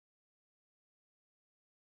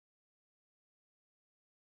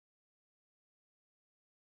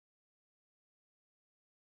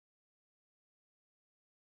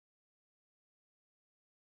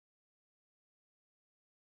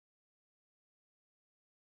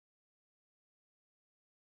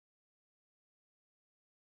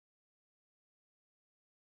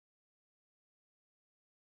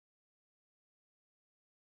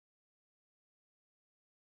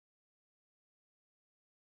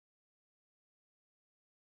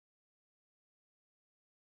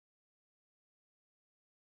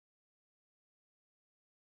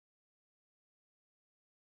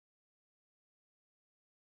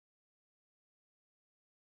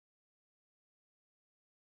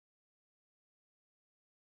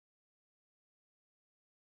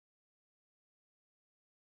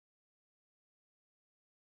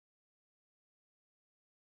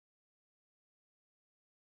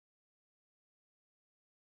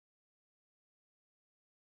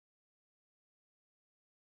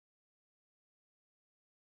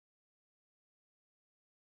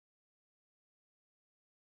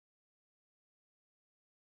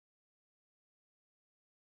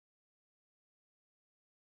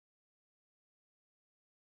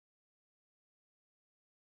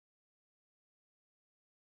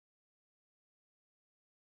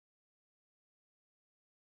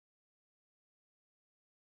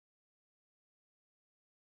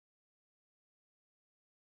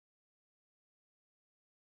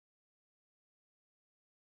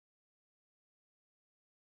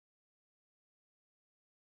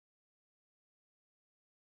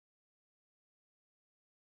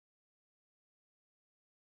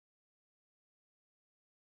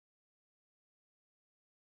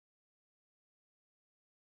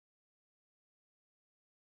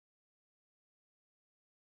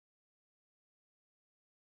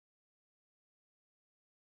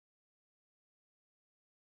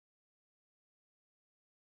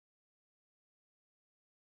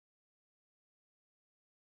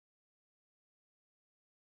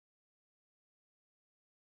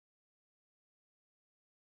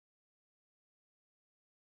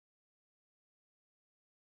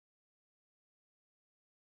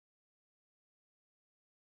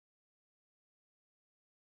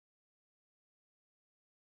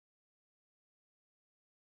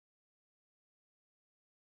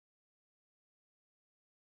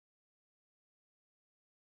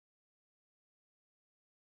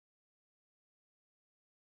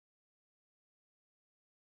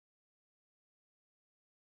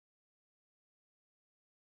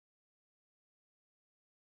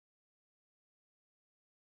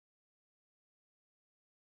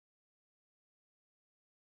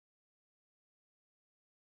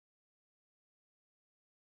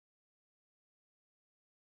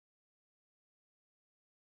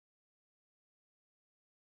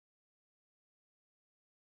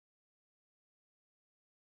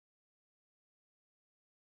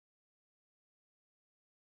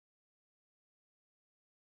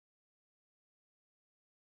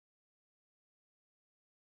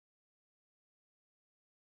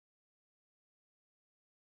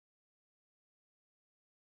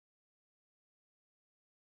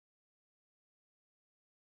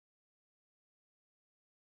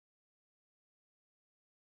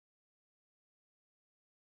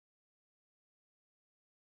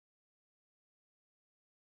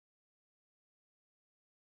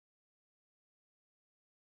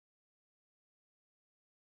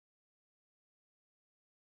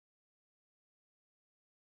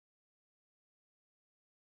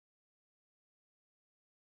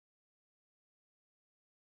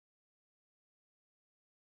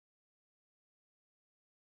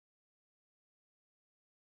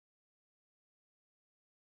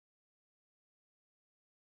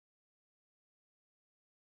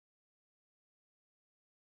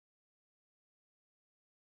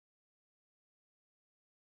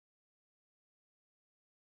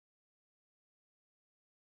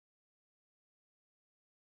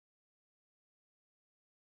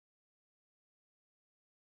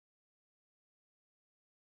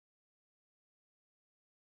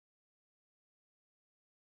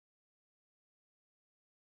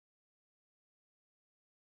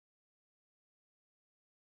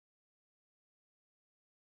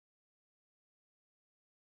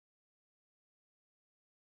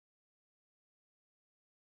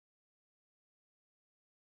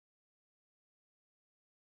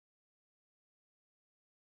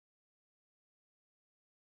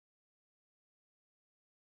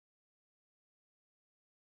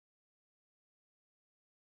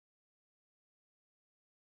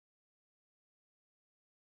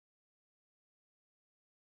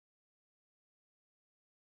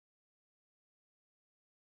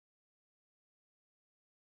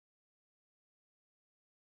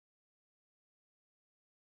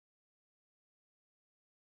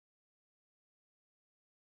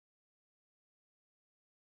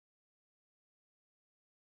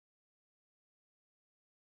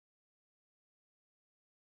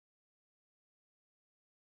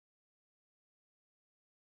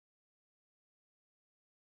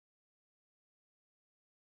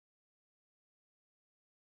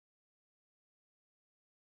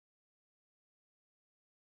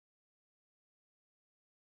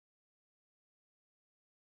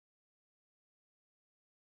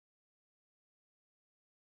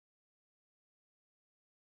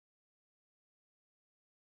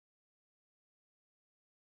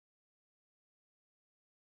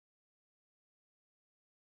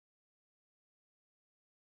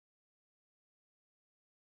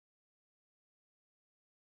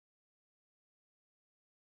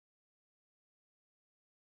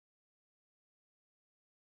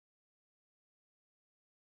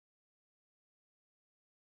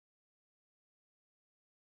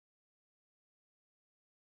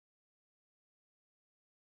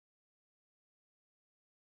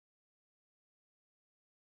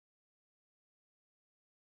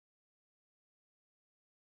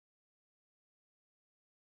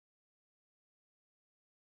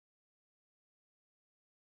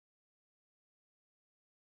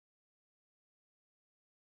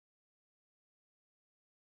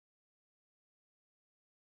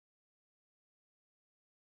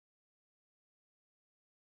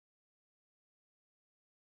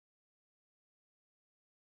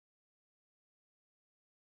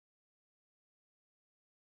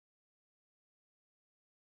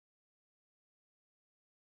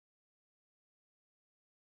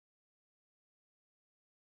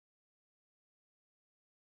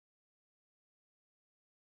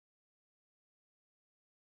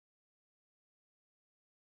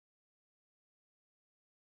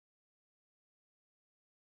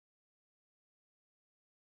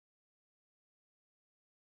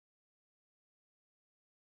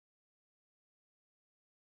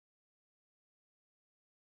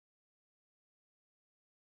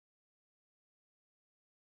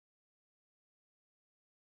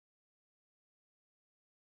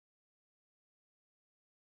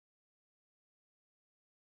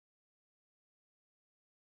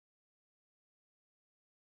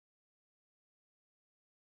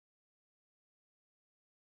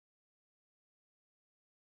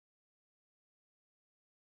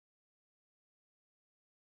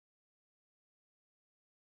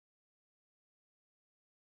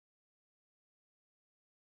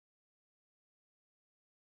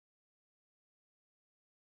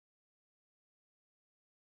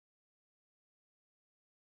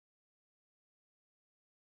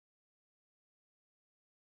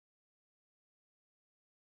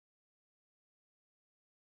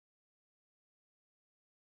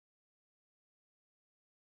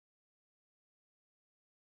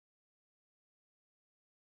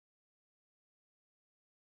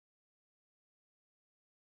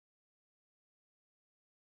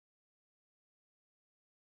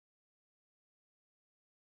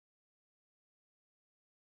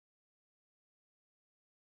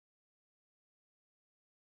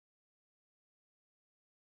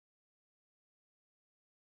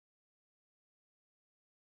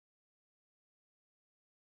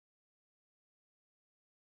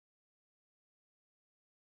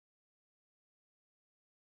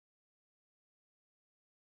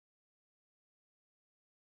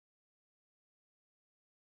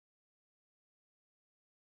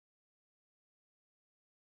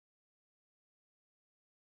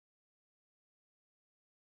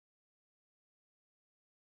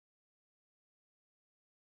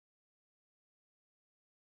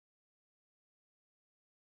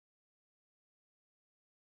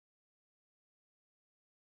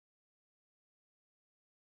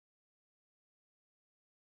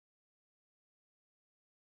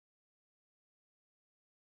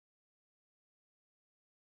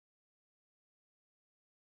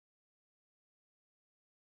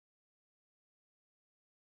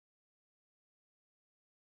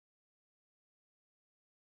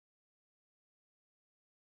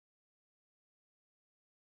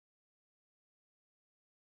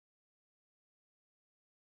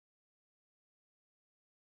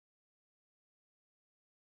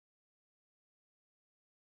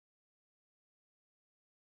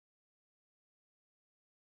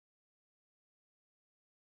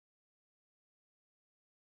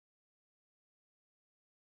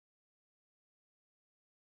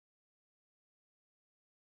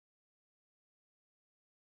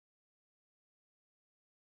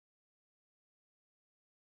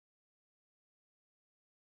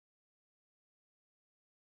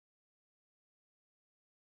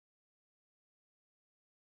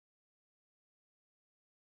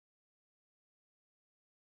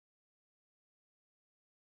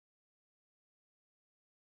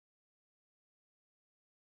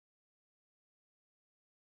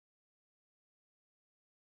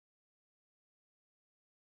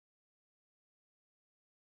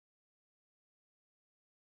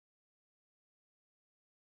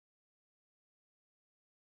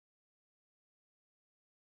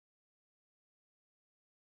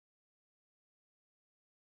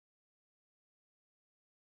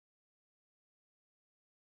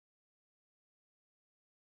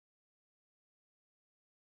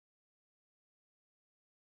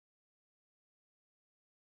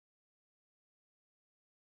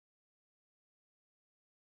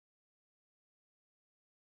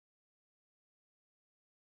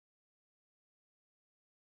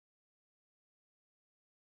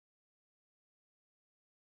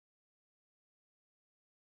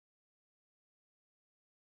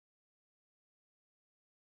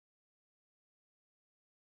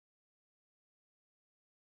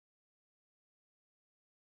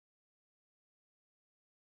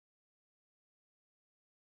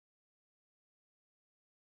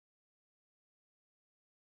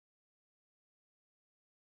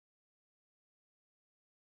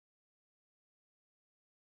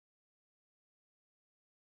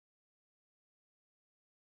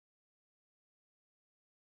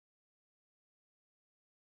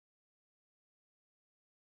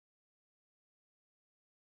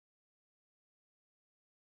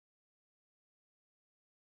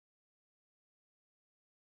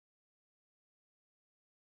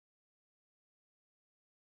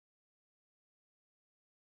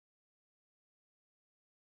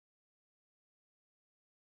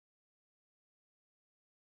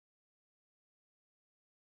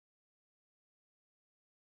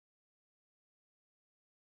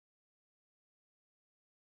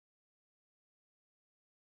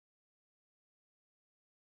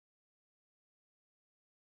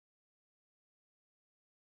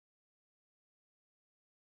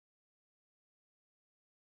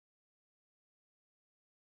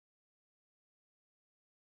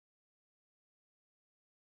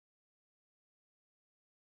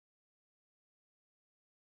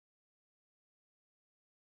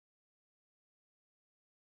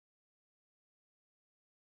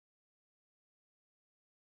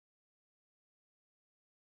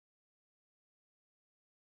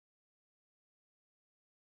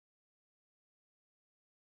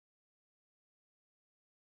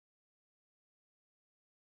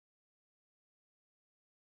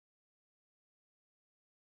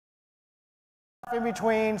in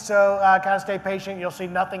between, so kind of stay patient. You'll see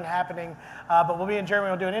nothing happening, but we'll be in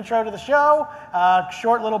Germany. We'll do an intro to the show,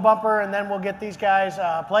 short little bumper, and then we'll get these guys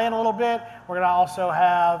playing a little bit. We're gonna also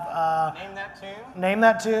have Name That Tune. Name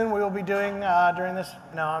That Tune. We will be doing during this.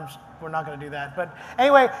 No, we're not gonna do that. But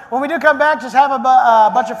anyway, when we do come back, just have a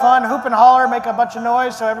bunch of fun, hoop and holler, make a bunch of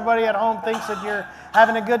noise, so everybody at home thinks that you're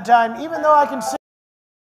having a good time, even though I can see.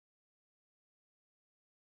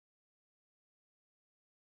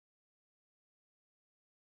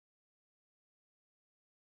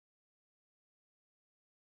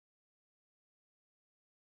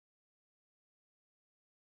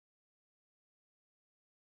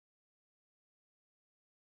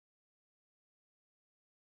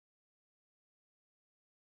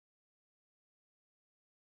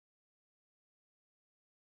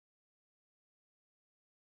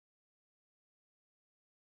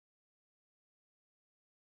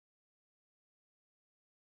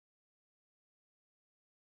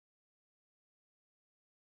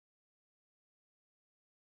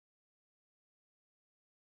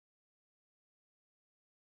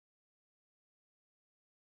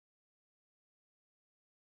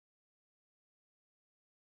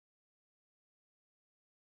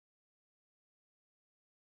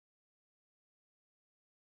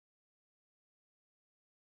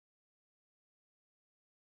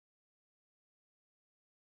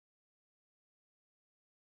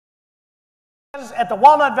 At the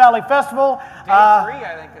Walnut Valley Festival. Day 3,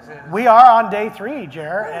 I think this is. We are on day 3,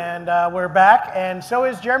 Jer, and we're back, and so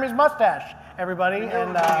is Jeremy's mustache, everybody.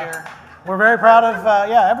 And we're very proud of,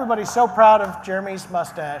 everybody's so proud of Jeremy's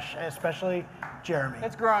mustache, especially Jeremy.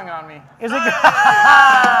 It's growing on me. Is it?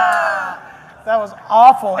 That was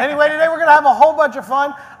awful. Anyway, today we're going to have a whole bunch of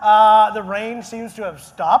fun. The rain seems to have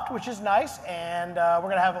stopped, which is nice, and we're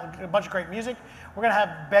going to have a bunch of great music. We're going to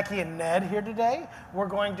have Becky and Ned here today. We're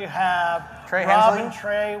going to have Trey Rob Hensley. and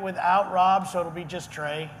Trey without Rob, so it'll be just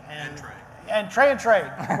Trey. And Trey and Trey.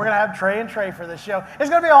 We're going to have Trey and Trey for this show. It's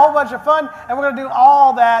going to be a whole bunch of fun, and we're going to do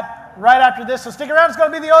all that right after this. So stick around. It's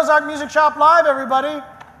going to be the Ozark Music Shop Live, everybody.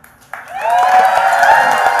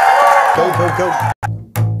 Go, go, go.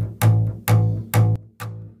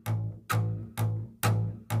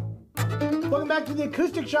 Welcome back to the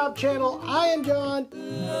Acoustic Shop channel. I am John.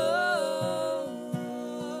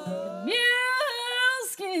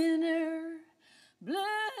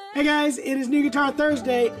 Hey guys, it is New Guitar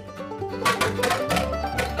Thursday.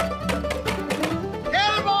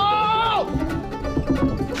 Cannonball!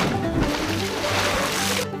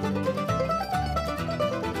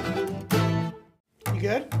 You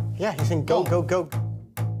good? Yeah, he's saying go, go, go.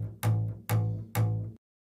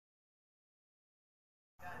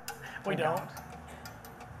 We don't.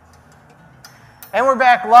 And we're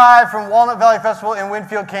back live from Walnut Valley Festival in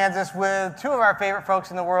Winfield, Kansas with 2 of our favorite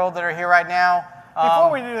folks in the world that are here right now.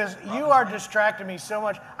 Before we do this, you are distracting me so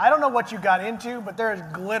much. I don't know what you got into, but there is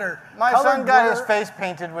glitter. My Colored son got glitter. his face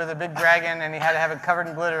painted with a big dragon, and he had to have it covered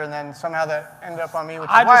in glitter, and then somehow that ended up on me, which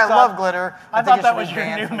is why I love glitter. I think thought that it was should be your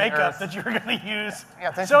banned new from the makeup earth. that you were going to use.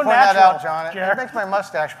 Yeah, thanks so for pointing that natural, out, John. It Jared. makes my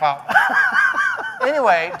mustache pop.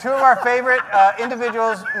 Anyway, 2 of our favorite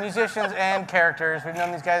individuals, musicians, and characters. We've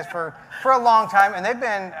known these guys for a long time, and they've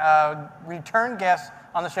been return guests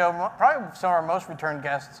on the show, probably some of our most return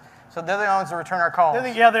guests. So they're the ones that return our calls.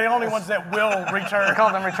 They're the only ones that will return. We call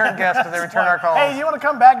them return guests because they return our calls. Hey, you want to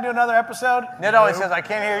come back and do another episode? Ned always says, I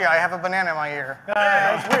can't hear you. I have a banana in my ear.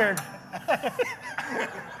 That's weird.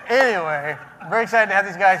 Anyway, very excited to have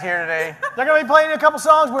these guys here today. They're going to be playing a couple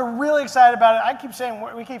songs. We're really excited about it.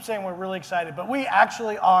 We keep saying we're really excited, but we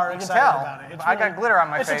actually are excited about it. I got glitter on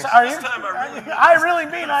my face. Are you? I really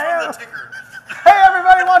mean I am. Hey,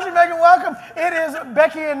 everybody, why don't you make it welcome? It is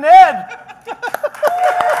Becky and Ned.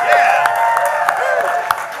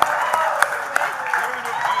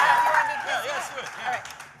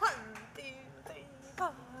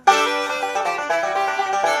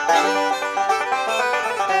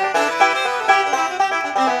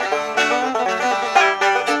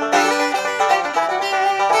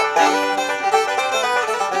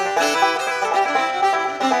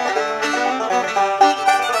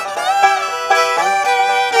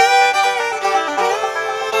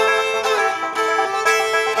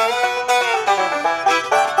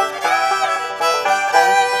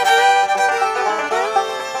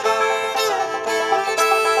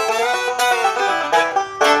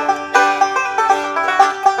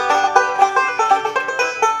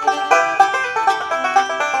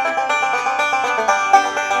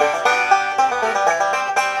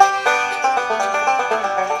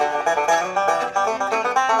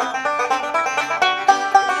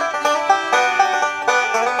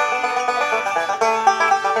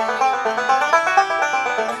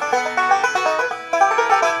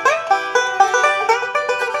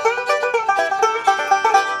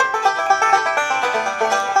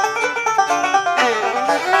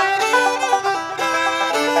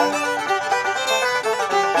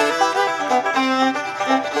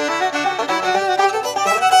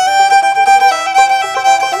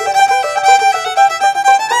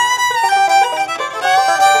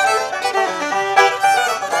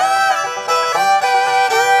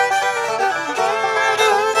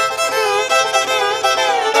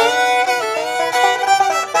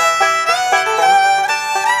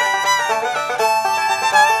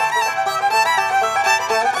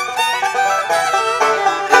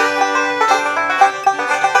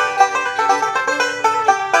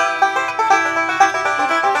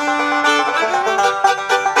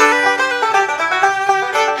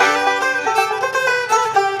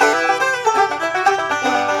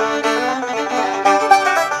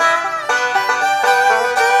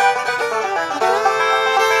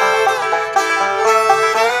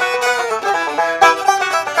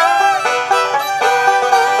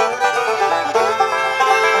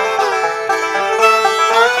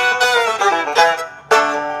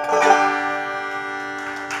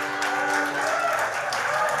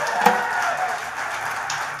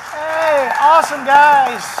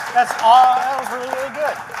 guys. That's all. That was really, really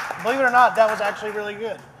good. Believe it or not, that was actually really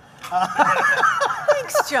good.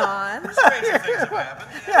 Thanks, John. Stranger things have happened.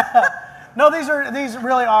 Yeah. No, these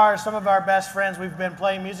really are some of our best friends. We've been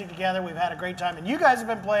playing music together. We've had a great time, and you guys have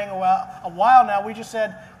been playing a while now. We just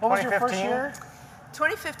said, what was your first year?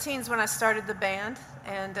 2015 is when I started the band,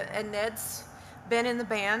 and Ned's been in the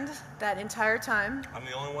band that entire time. I'm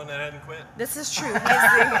the only one that hadn't quit. This is true. He's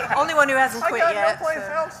the only one who hasn't quit yet. I got no place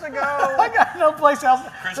else to go. I got no place else.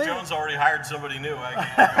 Chris Jones already hired somebody new. I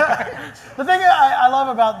can't. The thing I love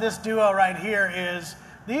about this duo right here is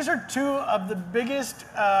these are two of the biggest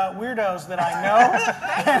weirdos that I know,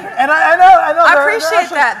 and I know. I appreciate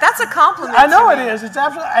that. That's a compliment. I know to it me. is. It's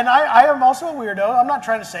absolutely, and I am also a weirdo. I'm not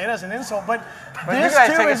trying to say it as an insult, but this you guys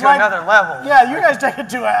too take it is to like another level. Yeah, you guys take it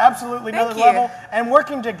to absolutely Thank another you. level, and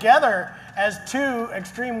working together as two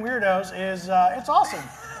extreme weirdos is it's awesome.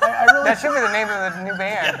 I really. That should be the name of the new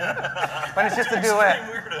band. But it's just a duet.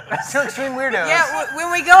 Two extreme weirdos. Yeah,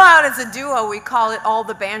 when we go out as a duo, we call it all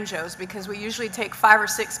the banjos because we usually take 5 or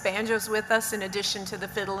 6 banjos with us in addition to the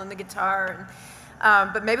fiddle and the guitar.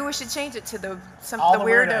 And, but maybe we should change it to the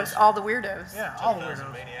weirdos. All the weirdos. Yeah, all the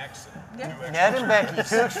weirdos. Maniacs. Ned and Becky,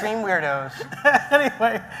 two extreme weirdos.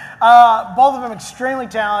 Anyway, both of them extremely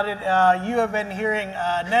talented. You have been hearing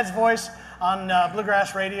Ned's voice on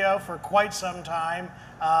Bluegrass Radio for quite some time,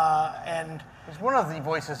 and It's one of the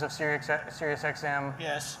voices of Sirius XM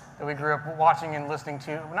yes, that we grew up watching and listening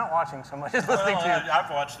to. Well, not watching so much as listening to. I've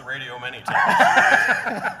watched the radio many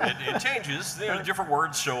times. it changes. Different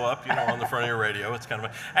words show up, on the front of your radio. It's kind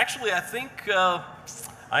of actually, I think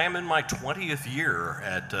I am in my 20th year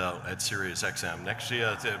at Sirius XM. Next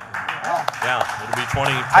year, it'll be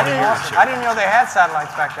 20 years. I didn't know they had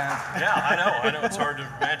satellites back then. Yeah, I know. It's hard to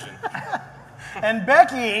imagine. and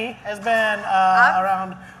Becky has been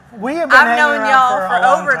around. We have been I've hanging known around y'all for for a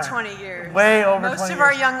long over time. 20 years. Way over 20 Most years. of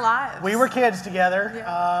our young lives. We were kids together.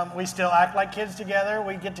 Yeah. We still act like kids together.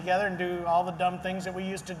 We get together and do all the dumb things that we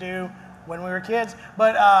used to do when we were kids.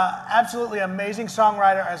 But absolutely amazing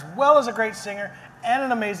songwriter as well as a great singer and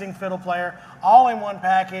an amazing fiddle player, all in one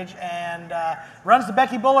package, and runs the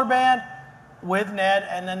Becky Buller Band with Ned.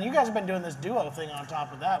 And then you guys have been doing this duo thing on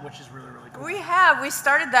top of that, which is really, really cool. We have. We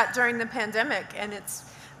started that during the pandemic, and it's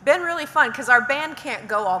been really fun because our band can't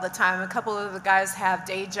go all the time. A couple of the guys have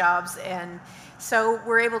day jobs, and so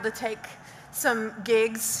we're able to take some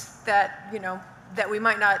gigs that that we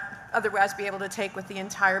might not otherwise be able to take with the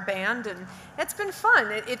entire band, and it's been fun.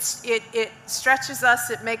 It stretches us.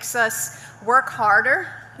 It makes us work harder,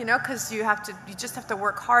 because you just have to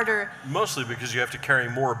work harder. Mostly because you have to carry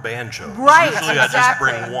more banjos. Right, Usually exactly.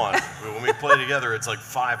 I just bring one. When we play together, it's like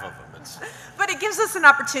 5 of them. But it gives us an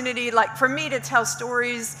opportunity, like for me, to tell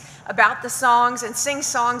stories about the songs and sing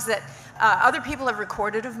songs that other people have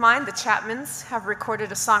recorded of mine. The Chapmans have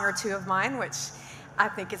recorded a song or 2 of mine, which I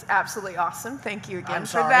think is absolutely awesome. Thank you again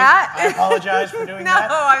for that. I apologize for doing no, that.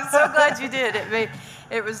 No, I'm so glad you did.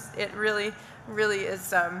 It really, really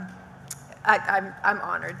is. I'm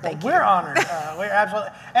honored. Thank you. We're honored. We're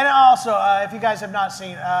absolutely. And also, if you guys have not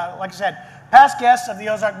seen, like I said, past guests of the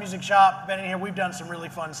Ozark Music Shop been in here. We've done some really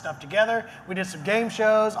fun stuff together. We did some game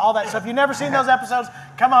shows, all that stuff. If you've never seen those episodes,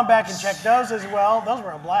 come on back and check those as well. Those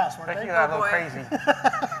were a blast, weren't Becky they? got a little crazy.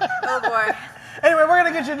 Oh boy. Anyway, we're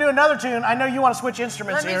going to get you to do another tune. I know you want to switch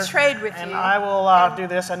instruments here. Let me trade with and you. I will do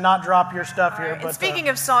this and not drop your stuff here. And But speaking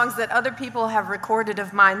of songs that other people have recorded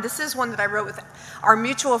of mine, this is one that I wrote with our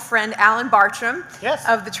mutual friend Alan Bartram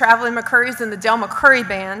of the Traveling McCurrys and the Del McCurry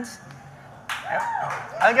Band.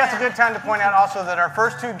 I think that's a good time to point out also that our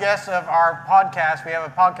first 2 guests of our podcast, we have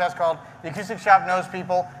a podcast called The Acoustic Shop Knows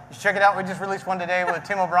People. You should check it out. We just released one today with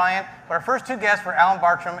Tim O'Brien. But our first 2 guests were Alan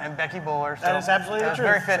Bartram and Becky Buller. So that is absolutely that was true.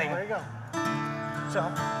 very fitting. So there you go. So,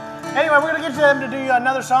 anyway, we're going to get them to do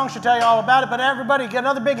another song. She'll tell you all about it. But everybody, get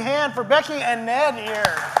another big hand for Becky and Ned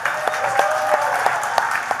here.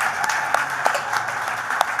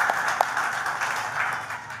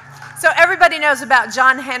 So everybody knows about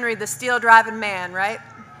John Henry, the steel driving man, right?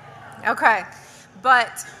 Okay.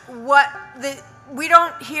 But we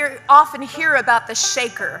don't often hear about the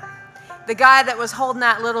shaker, the guy that was holding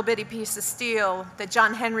that little bitty piece of steel that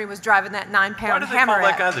John Henry was driving that 9-pound hammer Why do they call at.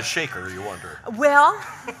 that guy the shaker, you wonder? Well,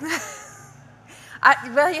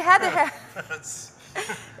 you had to have.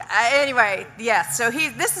 Anyway, yes. So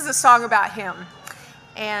this is a song about him,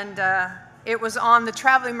 and it was on the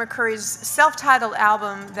Traveling McCurry's self-titled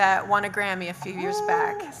album that won a Grammy a few years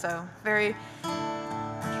back. So very.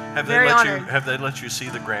 Have they let you see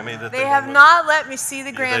the Grammy that they have not let me see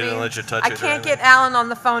the Grammy. They didn't let you touch it. I can't get Alan on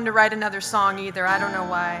the phone to write another song either. I don't know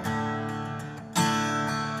why.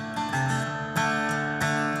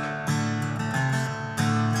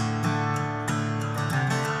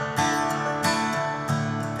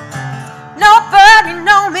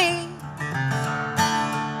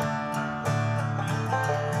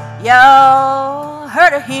 Y'all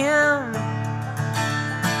heard of him?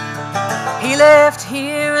 He left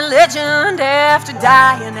here a legend after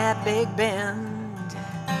dying at Big Bend.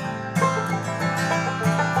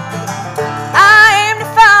 I aim to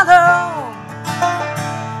follow,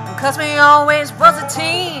 'cause we always was a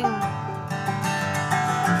team.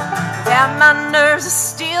 Without my nerves of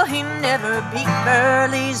steel, he never beat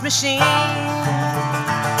Burley's machine.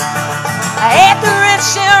 I ate the red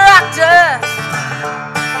shell rock dust,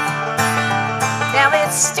 now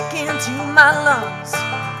it's sticking to my lungs,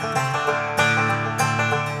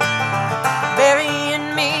 burying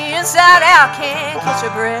me inside out, can't catch a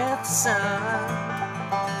breath, son.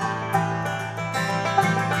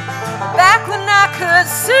 Back when I could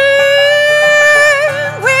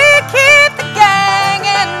sing, we keep the gang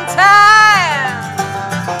in time.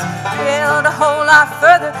 Held a whole lot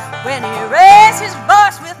further when he raised his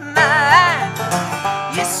voice with mine.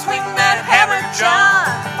 You swing that hammer, John,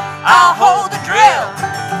 I'll hold the drill.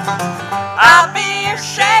 I'll be your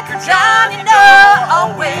shaker, John, you know,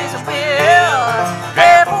 always will.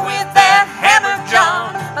 Careful with that hammer,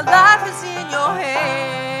 John, my life is in your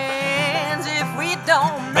hands. If we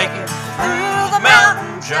don't make it through the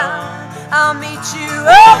mountain, John, I'll meet you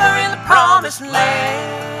over in the promised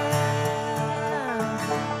land.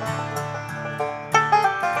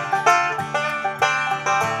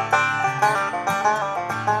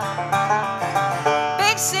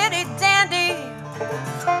 Big city dandy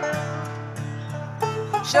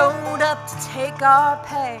showed up to take our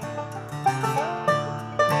pay.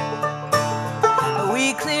 A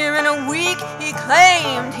week clear in a week, he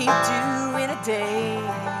claimed he'd do in a day.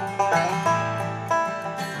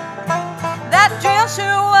 That drill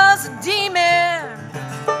sure was a demon,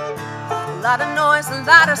 a lot of noise, a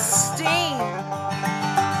lot of steam.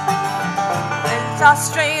 I saw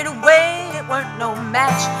straight away it weren't no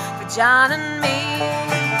match for John and me.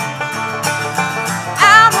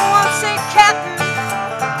 I'm the one say, Captain,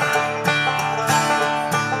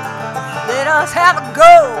 let us have a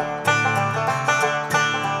go.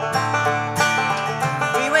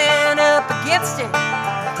 We went up against it,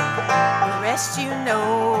 the rest you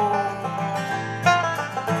know.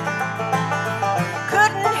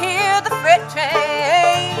 Couldn't hear the freight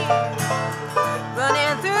train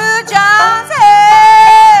running through John's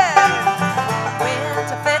head. Went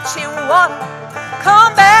to fetch him water,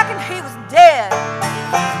 come back and he was dead.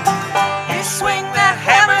 You swing that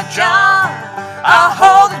hammer, John, I'll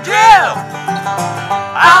hold the drill.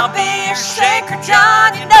 I'll be your shaker,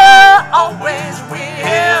 John, you know, always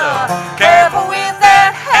will. Careful with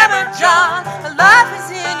that hammer, John, life is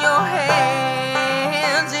in your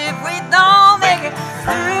hands. If we don't make it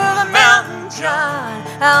through the mountain, John,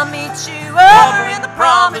 I'll meet you over in the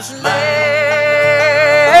promised land.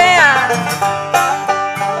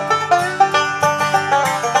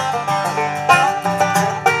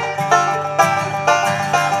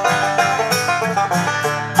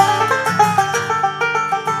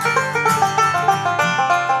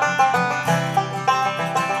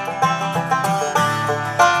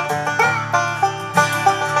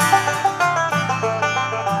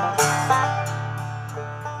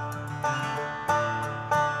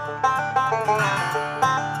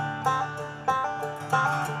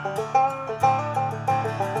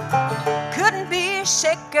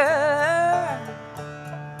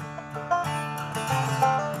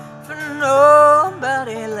 For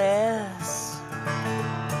nobody less.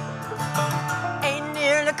 Ain't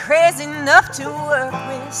nearly crazy enough to work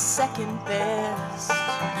with second best.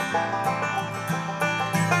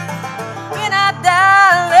 When I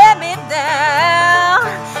die, let me down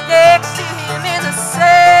next to him in the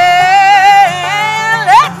sand.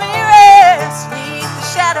 Let me rest beneath the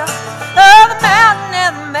shadow of the mountain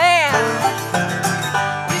and the man.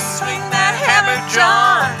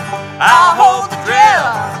 John, I'll hold the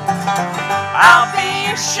drill. I'll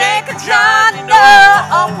be your shaker, John, you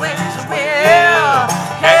know, always will.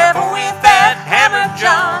 Careful with that hammer,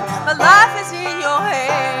 John, my life is in your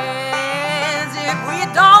hands. If we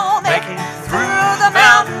don't make it through the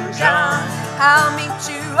mountain, John, I'll meet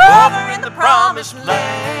you over in the promised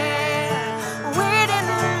land. We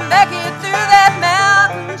didn't make it through that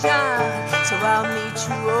mountain, John, so I'll meet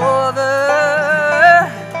you over.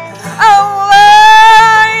 Oh,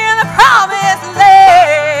 in the promised land.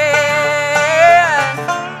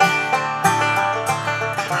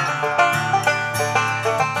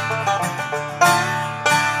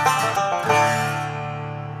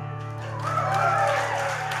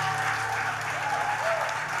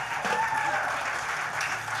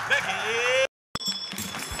 Becky.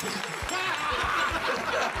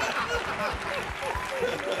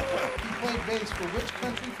 Well, made bass for which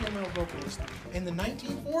country female vocalist in the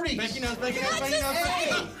 1940s? Becky knows, Becky knows, Becky knows, Becky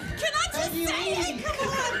knows. Can I just Peggy say it? Come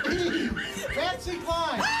on. B. Patsy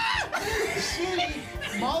Cline.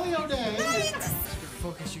 C. Molly O'Day.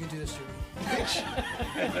 Focus, you can do this, Jimmy.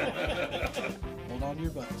 Hold on to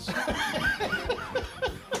your butts.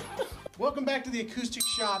 Welcome back to the Acoustic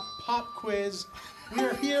Shop Pop Quiz. We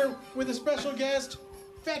are here with a special guest,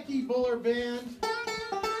 Becky Buller Band.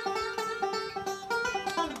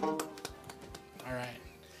 All right.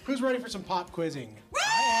 Who's ready for some pop quizzing?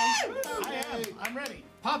 I am. I'm ready.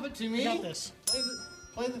 Pop it to me. We got this.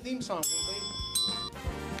 Play the theme song, please.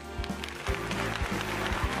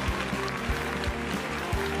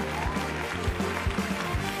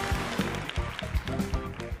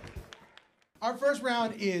 Our first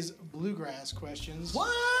round is bluegrass questions.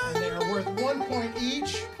 What? And they are worth 1 point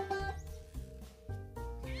each.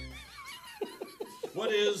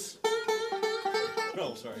 What is?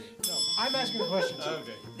 No, sorry. No, I'm asking the questions.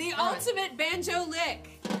 Okay. The ultimate banjo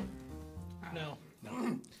lick. No.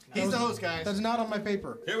 He's the host, guys. That's not on my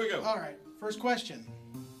paper. Here we go. All right, first question.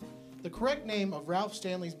 The correct name of Ralph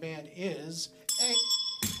Stanley's band is A.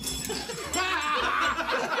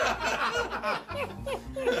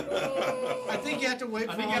 I think you have to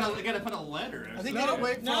wait for you gotta put a letter. I think you gotta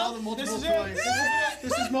wait for all the multiple this is choice. it.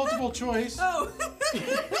 This is multiple choice. Oh.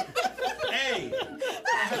 A.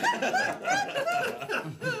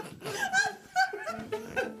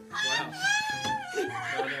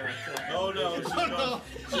 Oh no,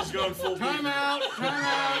 she's gone full beat. Time out.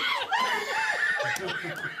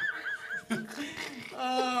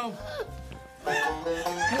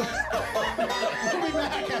 We'll be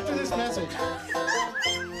back after this message.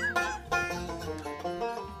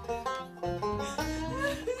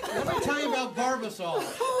 Let me tell you about Barbasol.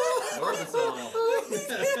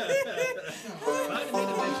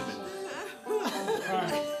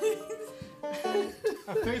 A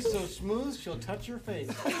face so smooth, she'll touch your face.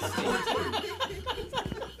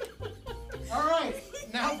 All right,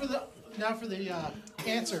 now for the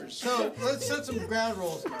answers. So let's set some ground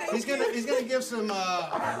rules. He's gonna give some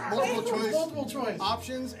multiple choice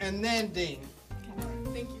options and then ding.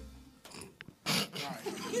 Thank you.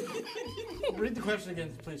 Read the question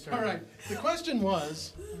again, please, sir. All right. The question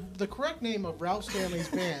was, the correct name of Ralph Stanley's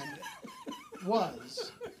band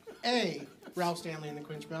was A. Ralph Stanley and the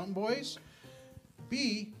Clinch Mountain Boys,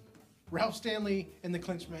 B. Ralph Stanley and the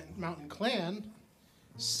Clinch Mountain Clan,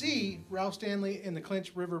 C. Ralph Stanley and the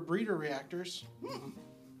Clinch River Breeder Reactors,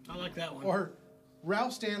 I like that one. or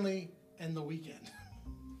Ralph Stanley and the Weekend.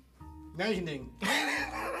 Now you can ding.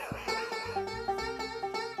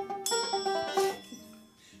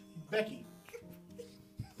 Becky.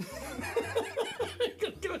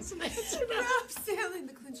 Give us an answer now. Ralph Stanley and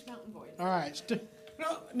the Clinch Mountain Boys. All right.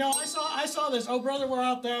 No, I saw this. Oh, brother, we're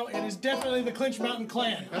out there. It is definitely the Clinch Mountain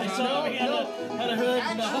Clan. I saw he had a hood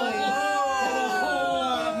and the whole.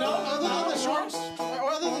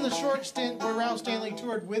 Other than the short stint where Ralph Stanley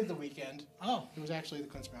toured with the Weekend, Oh, it was actually the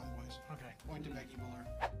Clinch Mountain Boys. okay. Point to Becky Buller.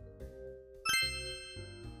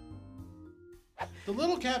 The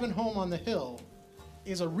Little Cabin Home on the Hill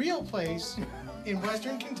is a real place in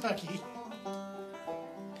western Kentucky.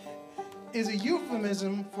 Is a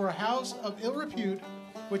euphemism for a house of ill repute,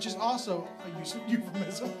 which is also a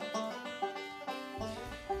euphemism.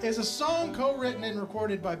 Is a song co-written and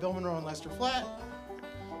recorded by Bill Monroe and Lester Flatt.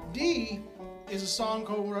 D is a song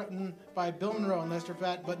co-written by Bill Monroe and Lester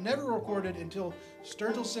Flatt, but never recorded until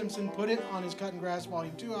Sturgill Simpson put it on his Cut and Grass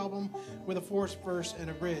Volume 2 album with a forced verse and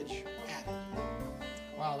a bridge added.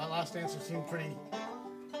 Wow, that last answer seemed pretty.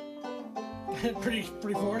 pretty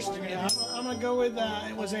forced. Yeah, I'm gonna go with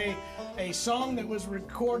it was a song that was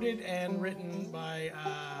recorded and written by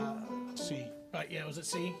C. yeah, was it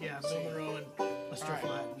C? Yeah, Bill Monroe and Lester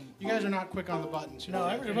Flatt. You guys are not quick on the buttons. No,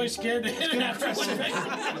 everybody's scared to hit it after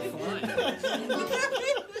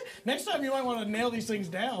Next time you might want to nail these things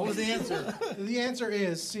down. What was the answer? The answer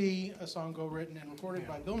is C, a song co-written and recorded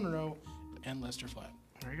by Bill Monroe and Lester Flatt.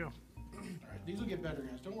 There you go. All right, these will get better,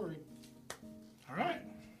 guys. Don't worry. All right,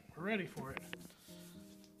 we're ready for it.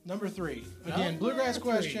 Number 3. Again, bluegrass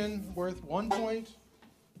question worth 1 point.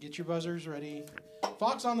 Get your buzzers ready.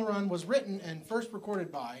 Fox on the Run was written and first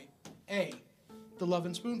recorded by A. The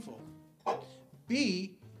Lovin' Spoonful,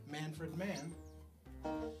 B. Manfred Mann,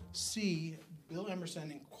 C. Bill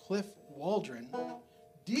Emerson and Cliff Waldron,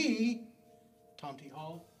 D. Tom T.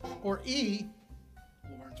 Hall, or E.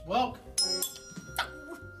 Lawrence Welk.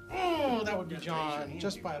 Oh, that would be John,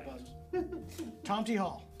 just by a buzz. Tom T.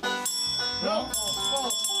 Hall. No.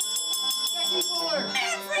 False. Becky Buller.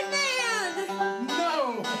 Manfred Mann!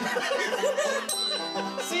 No.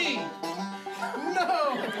 C.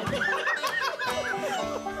 No.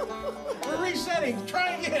 beginning.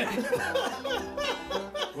 Try again.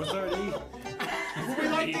 What's our E? Would we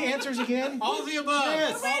like the answers again? All of the above.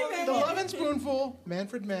 Yes. The Lovin' Spoonful,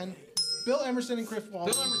 Manfred Mann, Bill Emerson and Cliff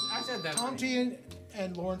Walton, I said that. Tom T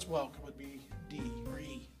and Lawrence Welk would be D or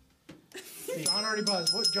E. John already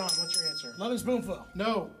buzzed. John, what's your answer? Lovin' Spoonful.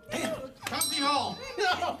 No. Company Hall.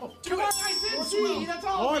 No. Come on, I said C. That's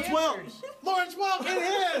all. Lawrence Welk. Lawrence Welk,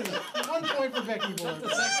 it is. 1 point for Becky Buller. The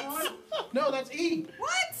second one? No, that's E.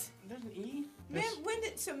 What? There's an E?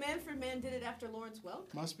 So Manfred Mann did it after Lawrence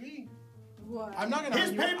Welk? Must be. What? I'm not going to His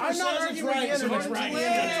argue. paper I'm not says it's arguing with right, the so internet. it's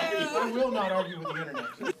right. I will not argue with the internet.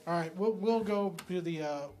 All right, we'll go to the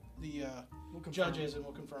judges and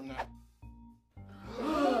we'll confirm that.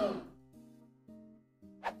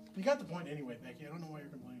 You got the point anyway, Becky. I don't know why you're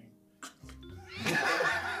complaining.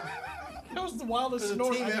 That was the wildest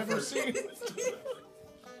snort team I've ever effort. seen.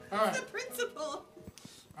 All right. The principal.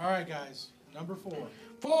 All right, guys. Number 4.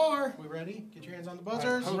 4. We ready? Get your hands on the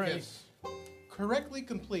buzzers. I'm ready. Correctly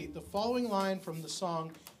complete the following line from the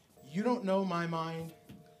song You Don't Know My Mind,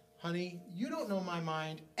 Honey, You Don't Know My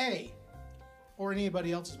Mind, A, or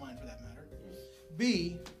anybody else's mind for that matter.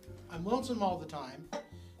 B, I'm lonesome all the time.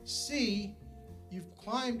 C, you've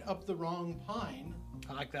climbed up the wrong pine.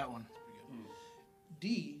 I like that one.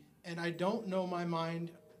 D, and I don't know my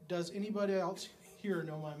mind. Does anybody else here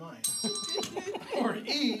know my mind? Or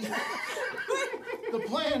E, the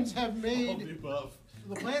plans have made,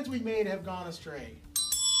 the plans we made have gone astray.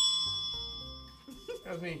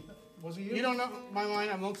 That was me. Was it you? You don't know my mind.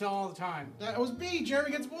 I'm lonesome all the time. That was B.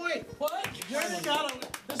 Jeremy gets a point. What? Jeremy got it.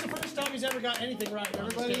 This is the first time he's ever got anything right.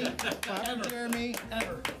 Everybody, clap for Jeremy.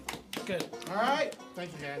 Ever. Good. All right,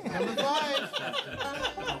 Thank you, guys. number 5.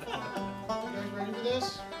 You guys ready for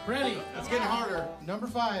this? Ready. It's getting harder. Number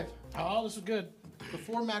 5. Oh, this is good.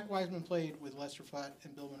 Before Mac Wiseman played with Lester Flatt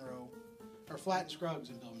and Bill Monroe, or Flatt and Scruggs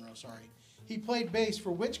and Bill Monroe, sorry. He played bass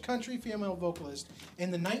for which country female vocalist in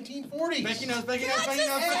the 1940s? Becky knows, Becky knows, Becky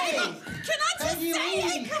knows, Hey! Becky knows. Can I just Peggy say Lee.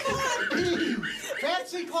 it? Come on. B.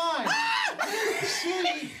 Patsy Cline.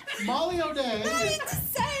 C. Molly O'Day. I need to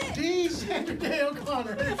say it. D. Sandra Day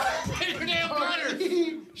O'Connor. Sandra Day O'Connor. Or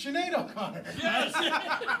E. Sinead O'Connor. Yes.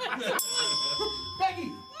 Becky.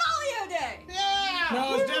 Molly O'Day. Yeah.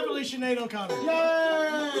 No, it's definitely Sinead O'Connor. Yay!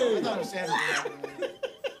 I thought it was Sandra Day O'Connor.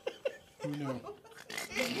 Who knew?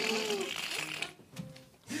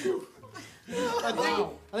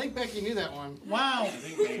 I think Becky knew that one. Wow.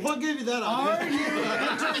 What gave you that Are idea? you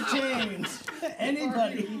entertained?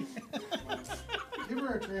 Anybody? Give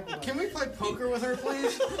her a trample. Can we play poker with her,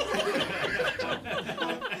 please?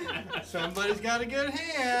 Somebody's got a good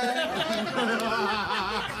hand.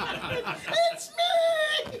 It's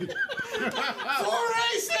me! 4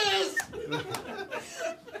 aces!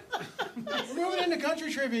 We're moving into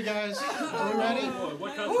country trivia, guys. Are we ready?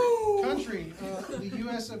 What country? Country. The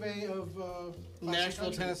U.S. of A. of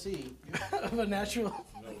Nashville, Tennessee. Of a natural.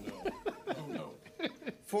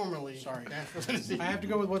 Formerly. Sorry. Nashville, Tennessee. I have to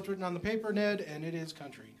go with what's written on the paper, Ned, and it is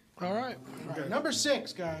country. All right. All right, number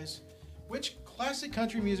 6, guys. Which classic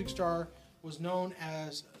country music star was known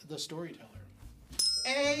as the storyteller?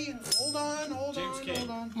 A. Hold on. Hold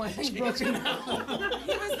on. My thing's broken now.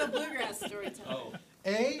 He was the bluegrass storyteller.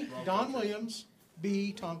 A. Don Williams.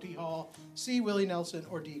 B. Tom T. Hall. C. Willie Nelson.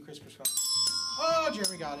 Or D. Chris Christopher. Oh,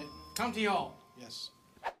 Jeremy got it. Tom T. Hall. Yes.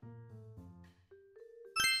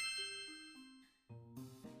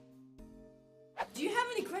 Do you have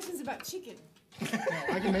any questions about chicken? No,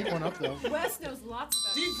 I can make one up, though. Wes knows lots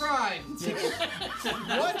about Deep fried.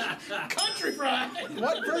 What? Country fried.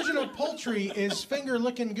 What version of poultry is finger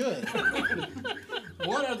licking good?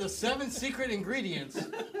 What are the 7 secret ingredients?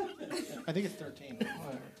 I think it's 13.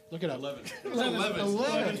 Look it up. 11.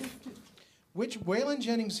 11. Which Waylon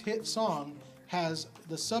Jennings hit song has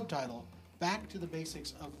the subtitle Back to the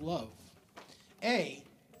Basics of Love? A.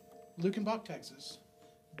 Lukenbach, Texas.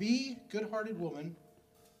 B. Good-Hearted Woman.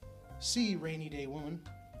 C. Rainy Day Woman.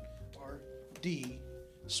 Or D.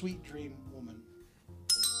 Sweet Dream Woman.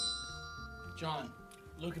 John.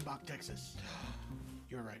 Lukenbach, Texas.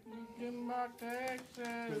 You're right.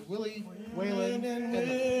 Texas. With Willie, Waylon, and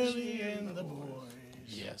Willie and the boys.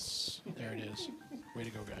 Yes, there it is. Way to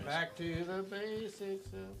go, guys. Back to the basics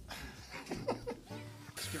of...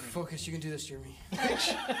 Focus, you can do this, Jeremy.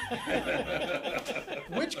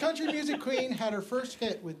 Which country music queen had her first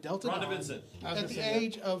hit with Delta Rhonda Dawn Vincent. at the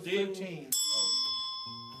age of Ding. 13?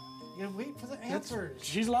 You gotta wait for the answers.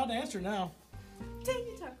 She's allowed to answer now. it. Take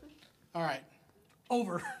your time. All right,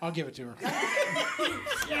 Over. I'll give it to her.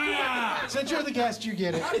 Yeah! Since you're the guest, you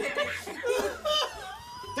get it.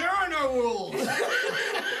 There are no rules.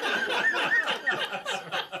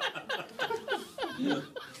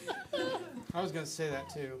 All I was going to say that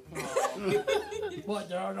too. What?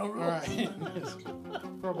 There are no rules. All right.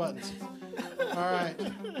 Throw buttons. All right.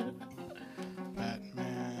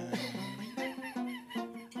 Batman.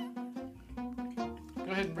 Go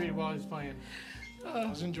ahead and read it while he's playing. I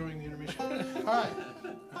was enjoying the intermission. All right.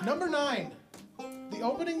 Number 9. The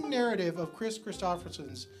opening narrative of Chris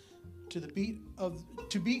Christopherson's To Beat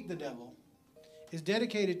the Devil is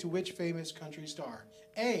dedicated to which famous country star?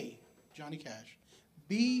 A. Johnny Cash.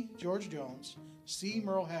 B. George Jones. C.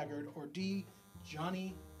 Merle Haggard. Or D.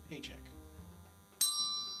 Johnny Paycheck.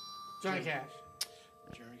 Johnny Cash.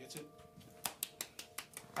 Jeremy gets it.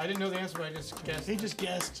 I didn't know the answer, but I just guessed. He just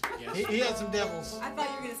guessed. He had some devils. I thought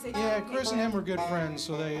you were going to say Yeah, Johnny Chris and Paycheck. him were good friends,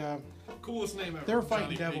 so they Coolest name ever. they were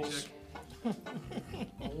fighting Johnny devils. Paycheck.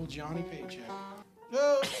 Old Johnny Paycheck.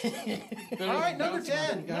 Oh. All right, number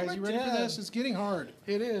 10, guys. Number You ready for 10. this? It's getting hard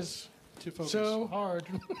It is to focus. so hard.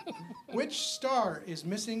 Which star is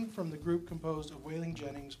missing from the group composed of Waylon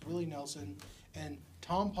Jennings, Willie Nelson, and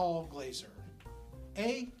Tom Paul Glaser?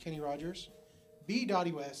 A. Kenny Rogers. B.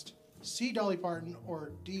 Dottie West. C. Dolly Parton.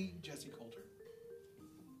 Or D. Jesse Coulter.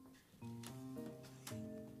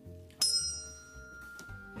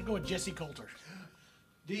 I'll go with Jesse Coulter.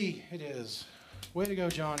 D. It is. Way to go,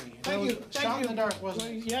 Johnny. That Thank was you. a Thank shot you. in the dark,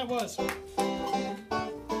 wasn't it? Yeah, it was.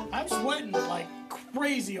 I'm sweating like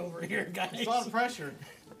crazy over here, guys. It's a lot of pressure.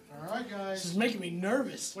 All right, This guys. is making me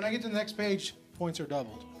nervous. When I get to the next page, points are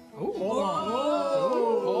doubled. Ooh. Hold on.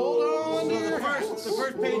 Hold on. The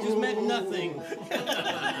first pages meant nothing.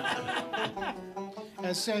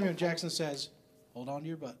 As Samuel Jackson says, hold on to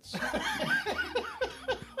your butts.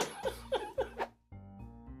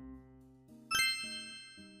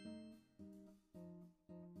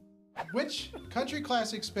 Which country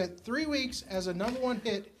classic spent 3 weeks as a #1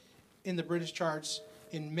 hit in the British charts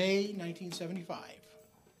in May 1975?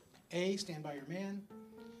 A. Stand By Your Man.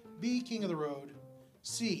 B. King of the Road.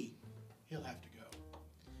 C. He'll Have to Go.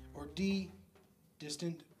 Or D.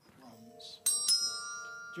 Distant Drums.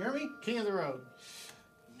 Jeremy? King of the Road.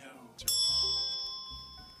 No. Becky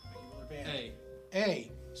Buller Band. Hey.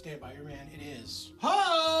 A. Stand By Your Man. It is.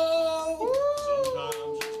 Ho!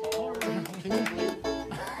 Sometimes it's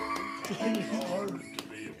hard to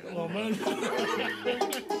be a Woman.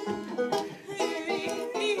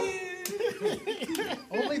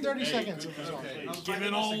 Only 30 seconds of the song. Okay. please.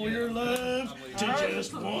 Giving all your love to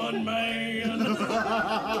just one man.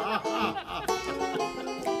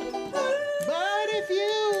 But if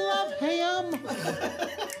you love him.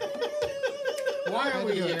 Why are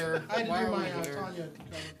we here? I had to Why do are my we here? Tanya.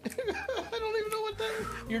 I don't even know what that is.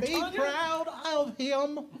 You're Be Tanya? proud of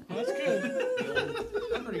him. That's good.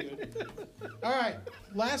 I'm pretty good. All right.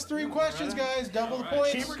 Last 3 questions, guys. Double the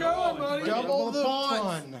points. Keep her going, buddy. Double the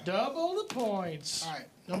fun. Double the points. All right.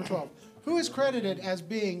 Number 12. Who is credited as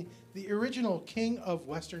being the original king of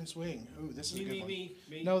Western swing? Ooh, this is a good one. Me.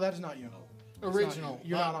 No, that is not you. Original.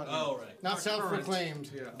 You're not on here. Oh, right. Not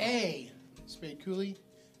self-proclaimed. Yeah. A. Spade Cooley.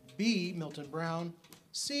 B. Milton Brown.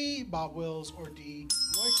 C. Bob Wills. Or D.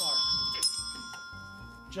 Roy Clark.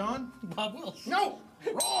 John? Bob Wills. No!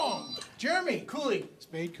 Wrong. Jeremy? Cooley.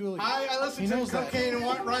 Spade Cooley. I He listened to knows that. Cocaine and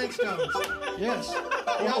White Rhinestones. Yes.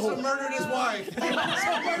 He also murdered his wife.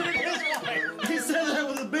 He said that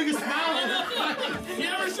with the biggest smile. You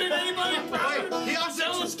ever seen anybody Wait, he tell a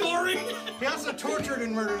also, story? he also tortured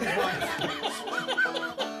and murdered his wife.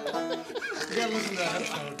 You gotta listen to that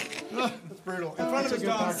episode. It's brutal. In front It's of a his good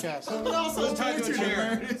dog. podcast. Also tied to a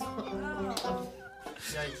chair.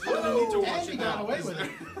 I need to watch And he it got now. away with it.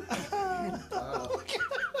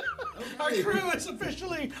 Our crew is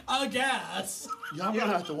officially aghast. Yeah, I'm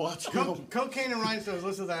gonna have to watch it. Cocaine and Rhinestones.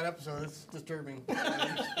 Listen to that episode. It's disturbing.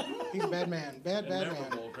 He's a bad man. Bad man.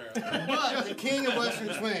 Memorable, apparently. But the king of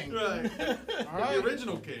Western swing. Right. All right. The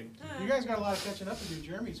original king. You guys got a lot of catching up to do.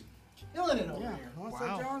 Jeremy's killing it over here. What's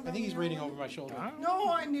that, John? I think he's reading over my shoulder. No,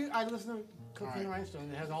 I listened to Cocaine and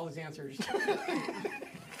Rhinestones. It has all these answers.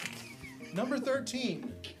 Number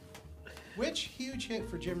 13. Which huge hit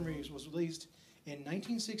for Jim Reeves was released in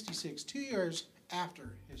 1966, 2 years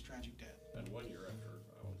after his tragic death? And 1 year after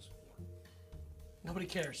I was born. Nobody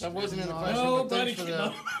cares. That wasn't in the question. Nobody but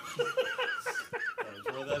cares.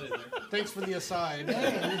 Throw that in there. Thanks for the aside.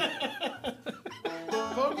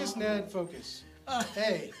 Focus, Ned, focus.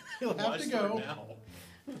 A. He'll have to go. Now.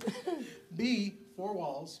 B. 4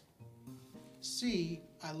 Walls. C.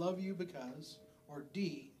 I Love You Because. Or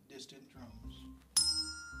D. Distant Drums.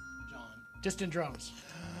 John. Distant drums.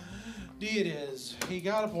 D it is. He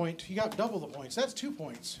got a point. He got double the points. That's 2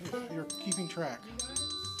 points. If you're keeping track.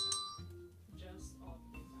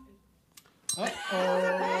 Uh-oh.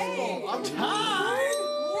 I want to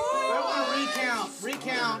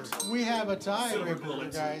recount. We have a tie, you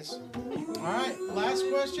guys. All right, last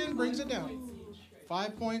question brings it down.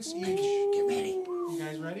 5 points each. Get ready. You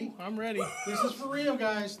guys ready? I'm ready. This is for real,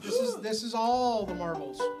 guys. This is all the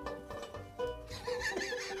marbles.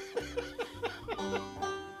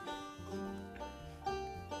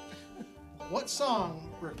 What song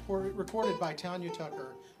recorded by Tanya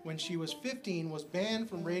Tucker when she was 15 was banned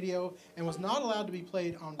from radio and was not allowed to be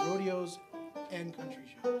played on rodeos and country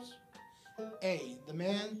shows? A, The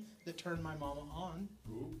Man That Turned My Mama On.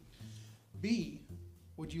 B,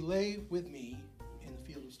 Would You Lay With Me in the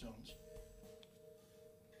Field of Stones?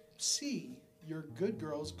 C, Your Good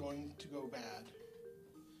Girl's Going to Go Bad.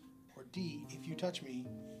 Or D, If You Touch Me,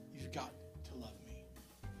 You've Got to Love Me.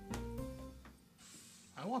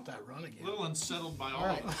 I want that run again. A little unsettled by all All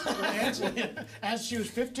right. of us. As she was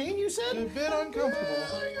 15, you said? A bit uncomfortable.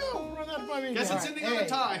 There you go. Run that by me. Guess it's ending on a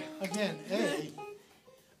tie. Again,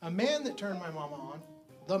 A Man That Turned My Mama On.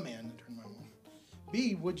 The Man That Turned My Mama On.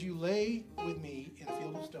 B, Would You Lay With Me in the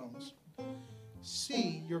Field of Stones?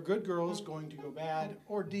 C, Your Good Girl's Going to Go Bad.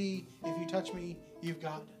 Or D, If You Touch Me, You've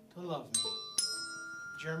Got to Love Me.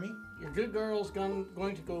 Jeremy? Your good girl's going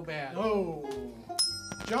to go bad. Oh.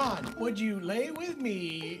 John? Would you lay with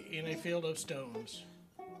me in a field of stones?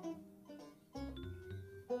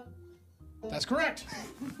 That's correct.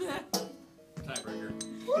 Tiebreaker.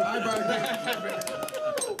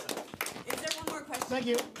 Is there one more question? Thank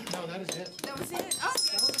you. No, that is it. That was it? Oh,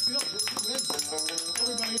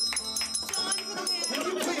 Everybody. John, you win.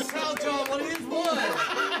 Would you please tell John what it is won?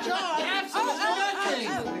 John! Absolutely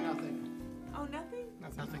nothing. Nothing. Oh, nothing?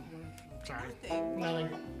 Nothing. Sorry. Nothing. Nothing.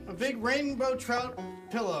 A big rainbow trout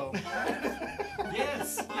pillow.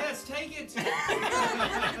 Yes, take it. It's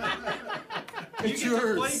You get to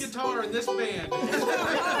yours. play guitar in this band.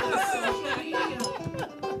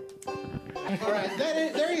 All right,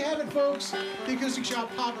 there you have it, folks. The Acoustic Shop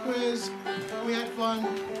Pop Quiz. We had fun.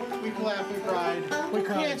 We laughed. We cried. We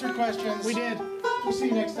cried. We answered questions. We did. We'll see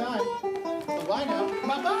you next time. Bye now.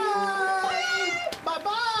 Bye-bye.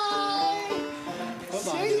 Bye-bye. Bye-bye.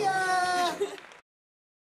 See ya.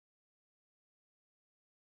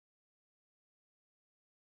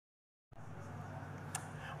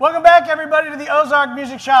 Welcome back, everybody, to the Ozark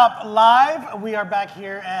Music Shop Live. We are back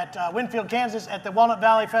here at Winfield, Kansas, at the Walnut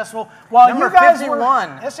Valley Festival. While Number you guys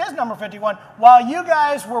 51. This is number 51. While you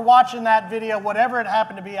guys were watching that video, whatever it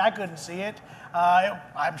happened to be, I couldn't see it.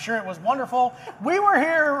 I'm sure it was wonderful. We were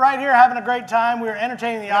here, right here, having a great time. We were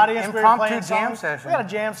entertaining the audience. We were Impromptu playing jam songs. session. We had a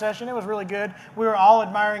jam session. It was really good. We were all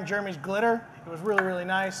admiring Jeremy's glitter. It was really, really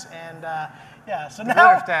nice. And yeah, so now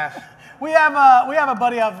Glitter stash. we have a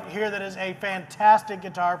buddy up here that is a fantastic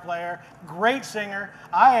guitar player, great singer.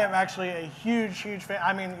 I am actually a huge fan.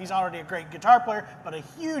 I mean, he's already a great guitar player, but a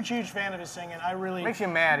huge fan of his singing. I really Makes you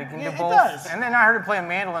mad. He can do It both. does. And then I heard him play a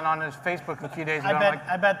mandolin on his Facebook a few days ago.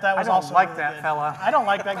 I bet that was I don't also like really that good. fella. I don't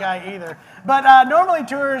like that guy either. But normally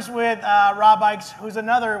tours with Rob Ikes, who's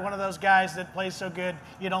another one of those guys that plays so good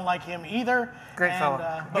you don't like him either. Great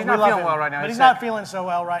fella. But He's we not love feeling him. well right now. But He's he's not sick. feeling so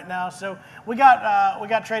well right now. So we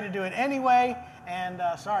got Trey to do it anyway. And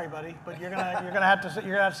sorry, buddy, but you're gonna have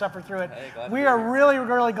to suffer through it. We are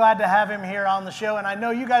really glad to have him here on the show, and I know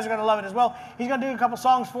you guys are gonna love it as well. He's gonna do a couple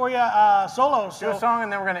songs for you, solo. Do So a song,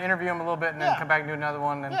 and then we're going to interview him a little bit, and then Yeah. come back and do another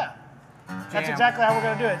one. And yeah, that's jam. exactly how we're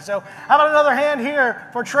gonna do it. So how about another hand here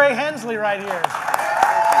for Trey Hensley right here?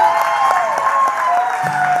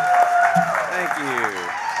 Thank you.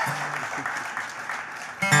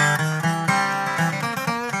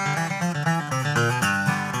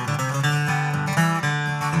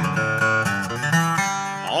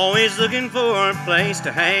 Always looking for a place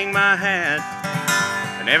to hang my hat,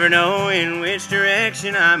 but never knowing which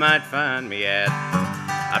direction I might find me at.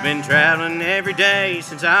 I've been traveling every day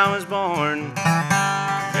since I was born,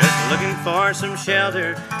 just looking for some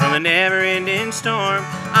shelter from a never-ending storm.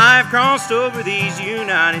 I've crossed over these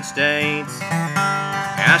United States,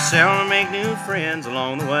 and I seldom make new friends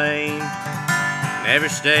along the way, never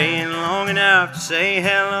staying long enough to say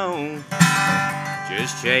hello,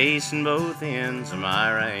 just chasing both ends of my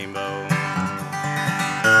rainbow.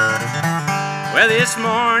 Well, this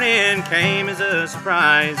morning came as a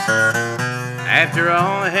surprise. After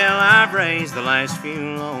all the hell I've raised the last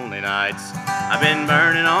few lonely nights, I've been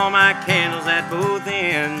burning all my candles at both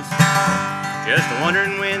ends, just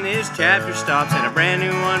wondering when this chapter stops and a brand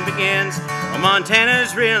new one begins. Well,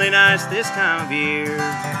 Montana's really nice this time of year.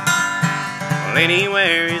 Well,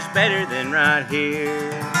 anywhere is better than right here.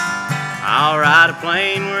 I'll ride a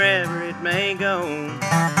plane wherever it may go,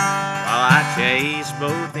 while I chase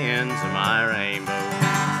both ends of my rainbow.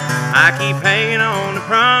 I keep hanging on to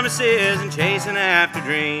promises and chasing after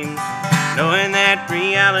dreams, knowing that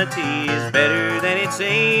reality is better than it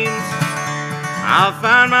seems. I'll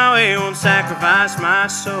find my way, won't sacrifice my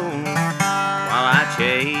soul, while I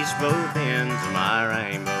chase both ends of my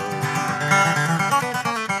rainbow.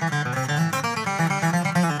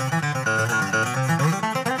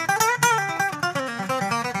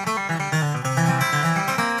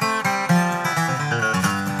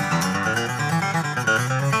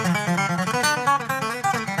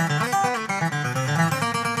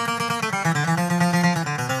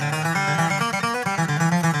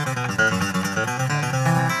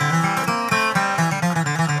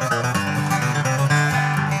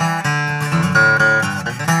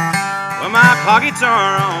 Pockets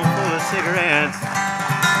are all full of cigarettes.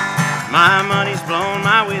 My money's blown,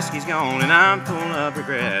 my whiskey's gone, and I'm full of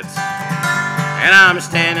regrets. And I'm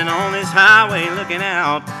standing on this highway looking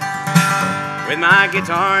out, with my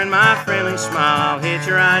guitar and my friendly smile. I'll hit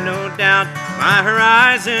your eye, no doubt. My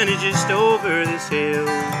horizon is just over this hill,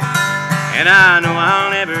 and I know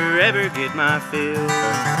I'll never ever get my fill.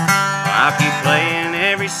 I'll keep playing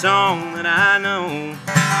every song that I know,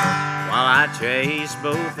 while I chase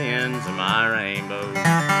both ends of my rainbow.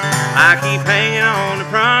 I keep hanging on to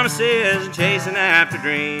promises and chasing after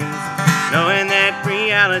dreams, knowing that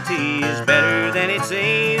reality is better than it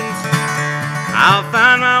seems. I'll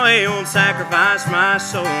find my way, won't sacrifice my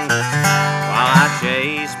soul, while I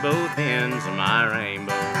chase both ends of my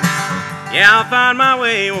rainbow. Yeah, I'll find my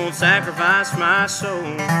way, won't sacrifice my soul,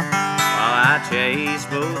 while I chase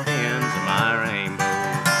both ends of my rainbow.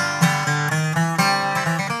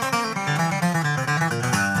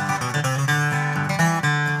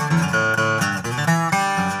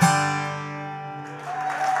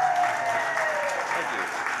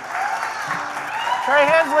 Trey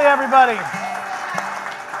Hensley, everybody.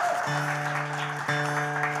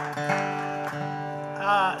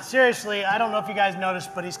 Seriously, I don't know if you guys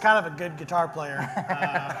noticed, but he's kind of a good guitar player.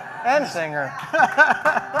 And singer. Oh,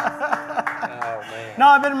 man. No,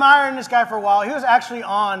 I've been admiring this guy for a while. He was actually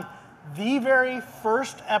on the very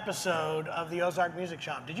first episode of the Ozark Music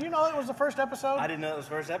Shoppe. Did you know it was the first episode? I didn't know it was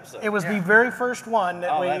the first episode. It was the very first one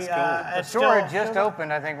that we. That's cool. The store had just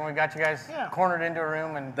opened, I think, when we got you guys cornered into a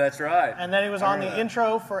room. And that's right. And then he was on the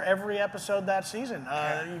intro for every episode that season.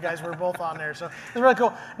 You guys were both on there, so it was really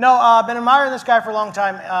cool. No, I've been admiring this guy for a long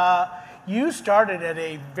time. You started at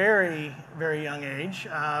a very, very young age,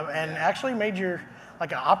 and actually made your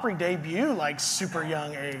like an Opry debut like super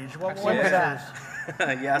young age. What was that?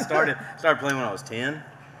 Yeah, I started playing when I was 10.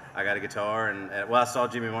 I got a guitar, and I saw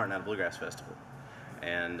Jimmy Martin at a bluegrass festival,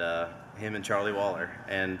 and him and Charlie Waller.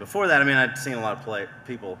 And before that, I mean, I'd seen a lot of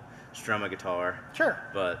people strum a guitar. Sure.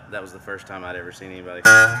 But that was the first time I'd ever seen anybody.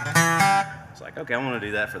 It's like, okay, I want to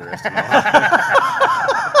do that for the rest of my life.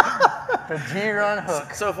 The G-run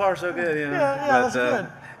hook. So far, so good, you know. Yeah, that's good.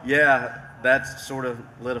 Yeah, that sort of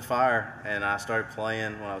lit a fire, and I started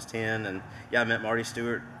playing when I was 10, and I met Marty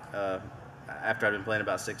Stewart after I'd been playing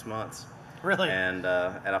about 6 months. Really? And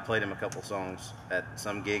I played him a couple songs at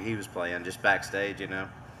some gig he was playing, just backstage, you know.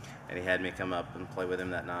 And he had me come up and play with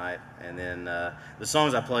him that night. And then the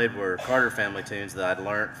songs I played were Carter family tunes that I'd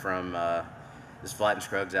learned from this Flatt and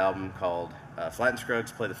Scruggs album called Flatt and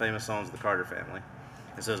Scruggs Play the Famous Songs of the Carter Family.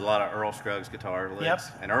 And so there's a lot of Earl Scruggs guitar licks. Yep.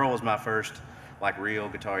 And Earl was my first like real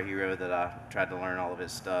guitar hero that I tried to learn all of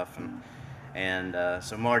his stuff. And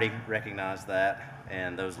so Marty recognized that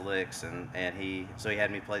and those licks, and he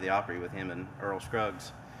had me play the Opry with him and Earl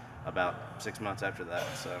Scruggs about 6 months after that.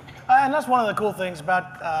 So and that's one of the cool things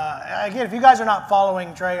about again, if you guys are not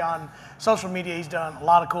following Trey on social media, he's done a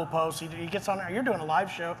lot of cool posts. He gets on there. You're doing a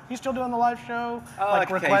live show. He's still doing the live show,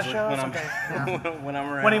 like request shows. When I'm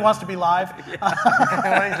around. When he wants to be live.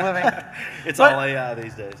 When he's living. It's all AI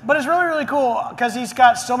these days. But it's really, really cool because he's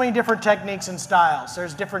got so many different techniques and styles.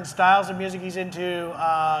 There's different styles of music he's into.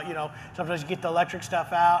 Sometimes you get the electric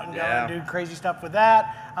stuff out and go and do crazy stuff with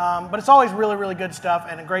that. But it's always really, really good stuff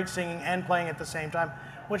and a great singing and playing at the same time.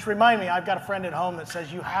 Which remind me, I've got a friend at home that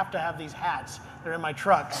says you have to have these hats. They're in my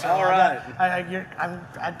truck. So all right. I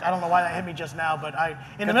don't know why that hit me just now, but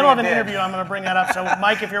in the middle of an interview, I'm going to bring that up. So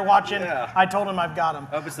Mike, if you're watching, I told him I've got them.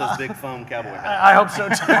 I hope it's those big foam cowboy hats. I hope so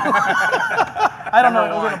too. I don't know.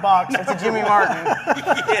 It was in a box. It's a Jimmy Martin.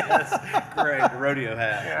 Yes, great rodeo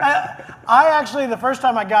hat. I actually, the first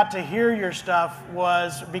time I got to hear your stuff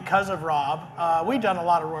was because of Rob. We'd done a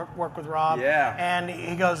lot of work with Rob. Yeah. And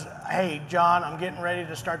he goes, "Hey, John, I'm getting ready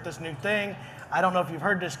to start this new thing. I don't know if you've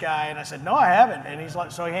heard this guy. And I said, no, I haven't. And he's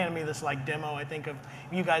like, so he handed me this like demo, I think, of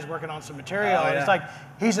you guys working on some material. Oh, And it's like,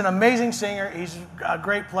 he's an amazing singer. He's a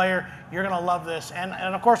great player. You're going to love this. And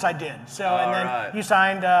of course I did. So, and then you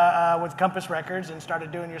signed with Compass Records and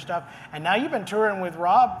started doing your stuff. And now you've been touring with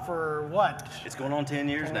Rob for what? It's going on 10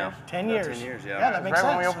 years now. 10 years. 10 years, yeah. Yeah, that makes right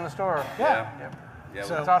sense. when we opened the store. Yeah. Yeah,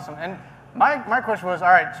 So that's awesome. And my question was, all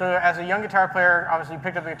right, so as a young guitar player, obviously you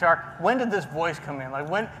picked up the guitar. When did this voice come in? Like,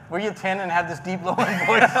 when were you 10 and had this deep, low-end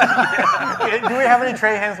voice? Do we have any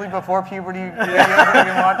Trey Hensley before puberty?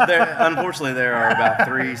 Unfortunately, there are about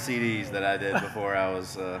 3 CDs that I did before I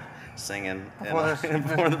was singing.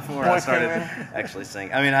 Before I started actually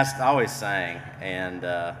singing. I mean, I always sang, and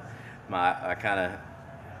I kind of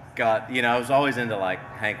got, I was always into like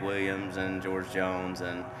Hank Williams and George Jones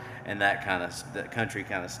and that kind of that country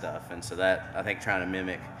kind of stuff, and so that I think trying to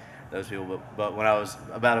mimic those people. But when I was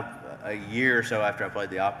about a year or so after I played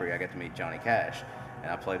the Opry, I got to meet Johnny Cash,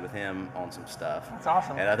 and I played with him on some stuff. That's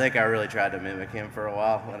awesome. And I think I really tried to mimic him for a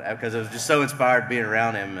while because I was just so inspired being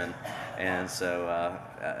around him, and so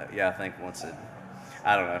yeah, I think once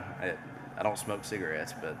I don't know. I don't smoke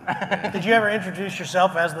cigarettes, but... Yeah. Did you ever introduce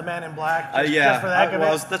yourself as the Man in Black? Yeah, just for the heck of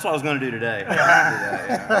it? That's what I was going to do today.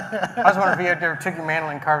 I was wondering if you ever took your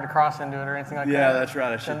mandolin and carved a cross into it or anything like that. Yeah, that's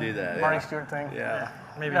right. I should do that. Marty Stewart thing. Yeah.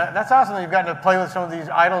 Maybe. That's awesome that you've gotten to play with some of these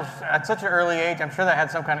idols at such an early age. I'm sure that had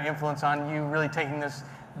some kind of influence on you really taking this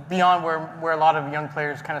beyond where a lot of young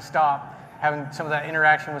players kind of stop, having some of that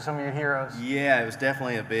interaction with some of your heroes. Yeah, it was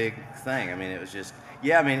definitely a big thing. I mean, it was just...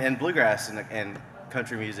 Yeah, I mean, and bluegrass and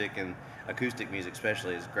country music and acoustic music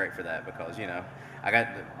especially is great for that because, I got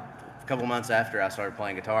a couple months after I started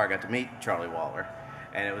playing guitar, I got to meet Charlie Waller.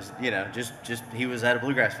 And it was, just he was at a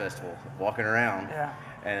bluegrass festival walking around. Yeah.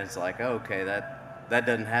 And it's like, oh, okay, that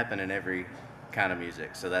doesn't happen in every kind of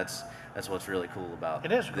music. So that's what's really cool about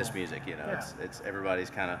this music, It's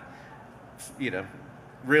everybody's kind of,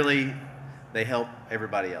 really they help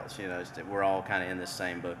everybody else. We're all kind of in this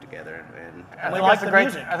same boat together. And I think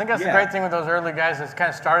that's the great thing with those early guys that's kind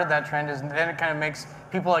of started that trend is then it kind of makes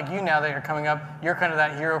people like you now that are coming up, you're kind of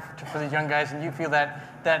that hero for these young guys, and you feel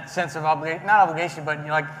that sense of obligation, not obligation, but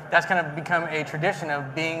that's kind of become a tradition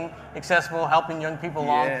of being accessible, helping young people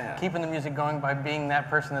along, keeping the music going by being that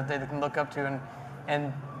person that they can look up to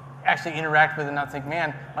and actually interact with and not think,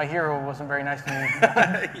 man, my hero wasn't very nice to me.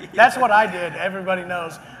 That's what I did. Everybody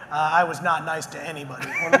knows I was not nice to anybody.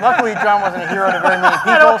 Well, luckily, John wasn't a hero to very many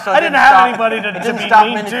people, so I didn't have anybody to didn't be stop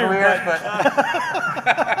mean many to, careers, but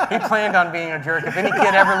he planned on being a jerk. If any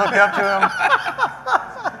kid ever looked up to him,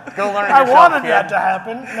 go learn it yourself, I wanted kid. that to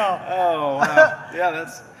happen. No. Oh, wow. Yeah,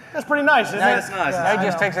 that's pretty nice, isn't it? That's nice. Now he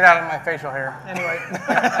just takes it out of my facial hair. Anyway.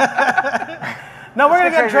 No, we're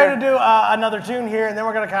going to get Trey to do another tune here, and then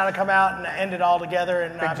we're going to kind of come out and end it all together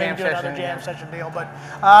and maybe do another jam session deal. But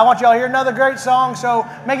I want you all to hear another great song, so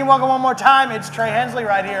make him welcome one more time. It's Trey Hensley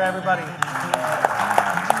right here, everybody.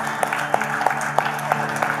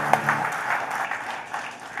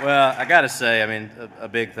 Well, I got to say, I mean, a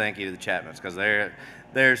big thank you to the Chapmans because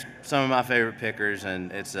they're some of my favorite pickers,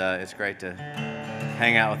 and it's great to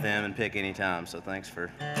hang out with them and pick anytime. So thanks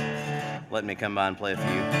for letting me come by and play a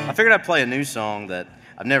few. I figured I'd play a new song that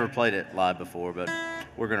I've never played it live before, but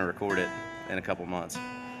we're going to record it in a couple months,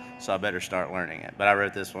 so I better start learning it. But I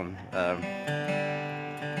wrote this one.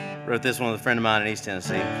 Wrote this one with a friend of mine in East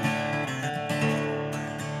Tennessee.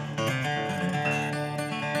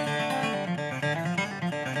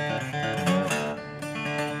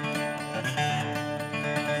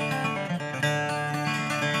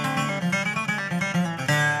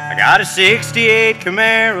 Got a 68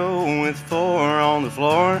 Camaro with 4 on the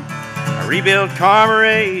floor. A rebuilt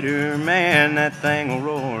carburetor, man, that thing will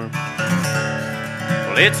roar.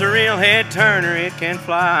 Well, it's a real head turner, it can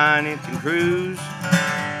fly and it can cruise.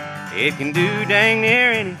 It can do dang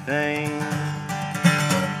near anything,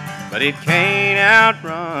 but it can't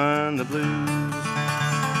outrun the blues.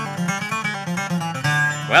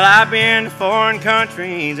 Well, I've been to foreign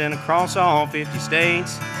countries and across all 50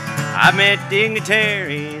 states. I've met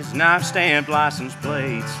dignitaries and I've stamped license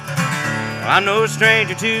plates. Well, I'm no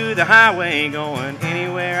stranger to the highway going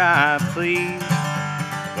anywhere I please.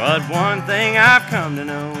 But one thing I've come to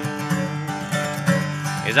know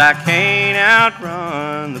is I can't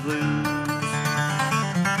outrun the blues.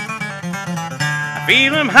 I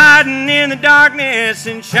feel them hiding in the darkness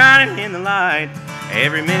and shining in the light.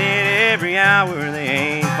 Every minute, every hour, they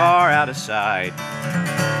ain't far out of sight.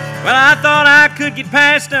 Well, I thought I could get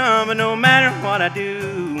past them, but no matter what I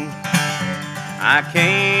do, I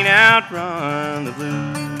can't outrun the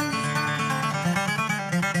blues.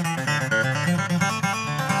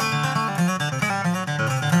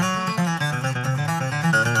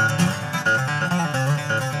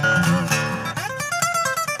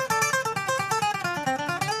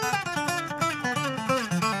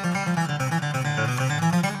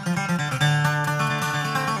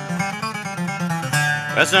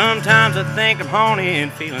 Well, sometimes I think I'm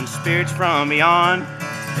haunted, feeling spirits from beyond.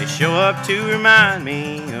 They show up to remind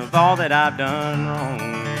me of all that I've done wrong.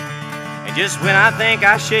 And just when I think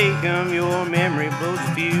I shake them, your memory blows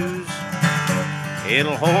a fuse.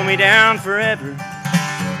 It'll hold me down forever,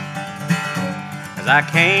 'cause I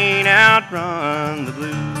can't outrun the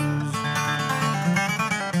blues.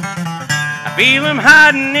 I feel them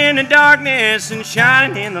hiding in the darkness and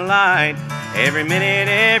shining in the light. Every minute,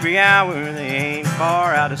 every hour, they ain't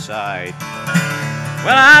far out of sight.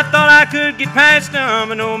 Well, I thought I could get past them,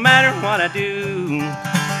 but no matter what I do,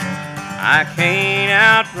 I can't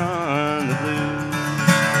outrun the blues.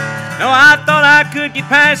 No, I thought I could get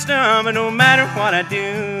past them, but no matter what I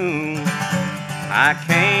do, I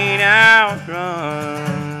can't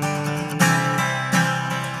outrun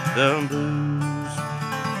the blues.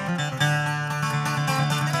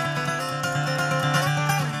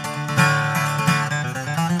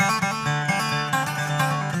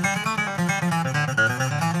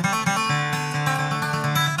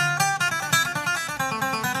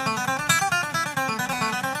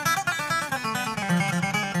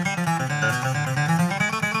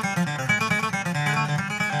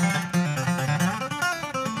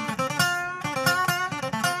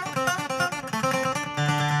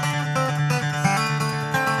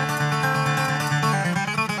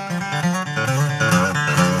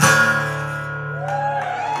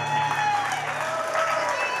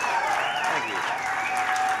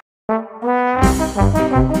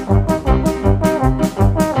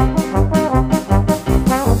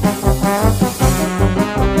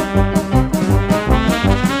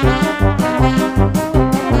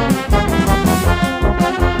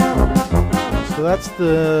 That's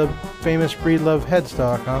the famous Breedlove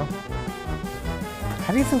headstock, huh?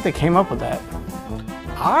 How do you think they came up with that?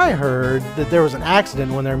 I heard that there was an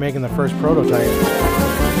accident when they were making the first prototype.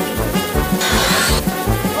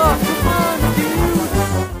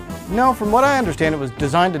 No, from what I understand, it was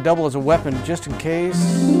designed to double as a weapon just in case.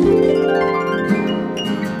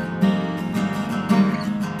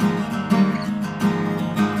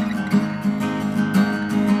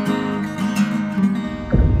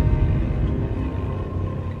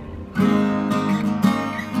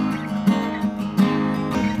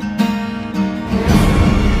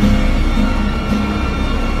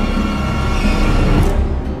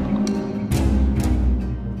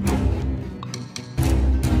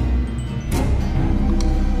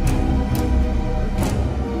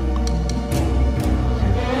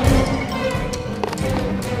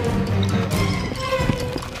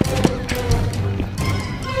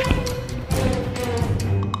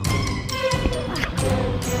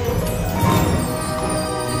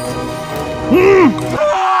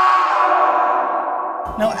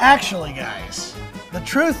 No, actually, guys, the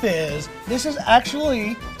truth is, this is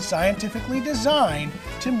actually scientifically designed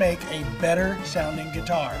to make a better sounding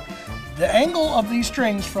guitar. The angle of these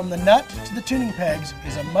strings from the nut to the tuning pegs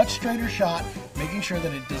is a much straighter shot, making sure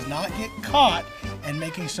that it does not get caught and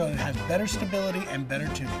making so it has better stability and better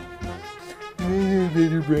tuning.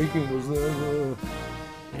 Maybe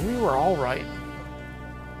we're all right.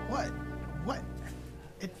 What?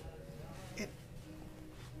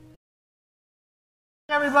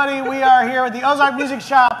 Everybody, we are here with the Ozark Music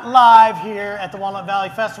Shop live here at the Walnut Valley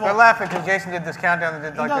Festival. We're laughing because Jason did this countdown and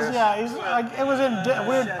did like this. Yeah, he's like, it was in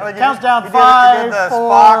weird Like counts down he 5, did the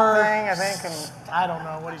 4. Spock thing, I think. And I don't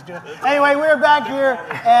know what he's doing. Anyway, we're back here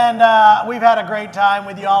and we've had a great time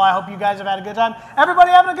with you all. I hope you guys have had a good time.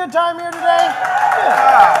 Everybody having a good time here today?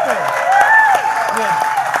 Good.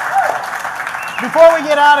 Before we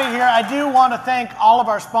get out of here, I do want to thank all of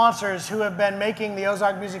our sponsors who have been making the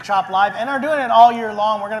Ozark Music Shop live and are doing it all year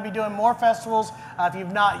long. We're going to be doing more festivals. If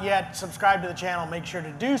you've not yet subscribed to the channel, make sure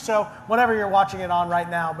to do so. Whatever you're watching it on right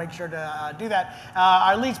now, make sure to do that.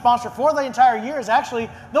 Our lead sponsor for the entire year is actually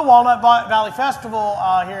the Walnut Valley Festival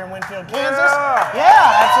here in Winfield, Kansas.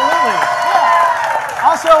 Yeah, absolutely. Yeah.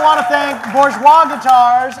 Also want to thank Bourgeois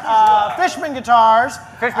Guitars, Fishman Guitars.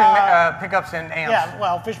 Fishman pickups and amps. Yeah,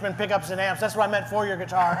 well, Fishman pickups and amps. That's what I meant for your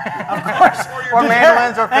guitar, of course. Or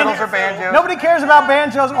mandolins or fiddles or banjos. Nobody cares about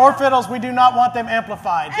banjos or fiddles. We do not want them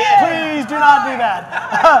amplified. Please do not do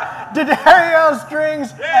that. D'Addario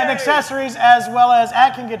strings and accessories, as well as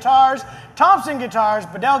Atkin Guitars, Thompson Guitars,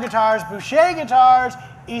 Bedell Guitars, Boucher Guitars,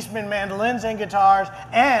 Eastman Mandolins and Guitars,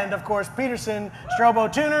 and, of course, Peterson Strobe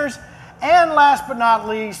tuners. And last but not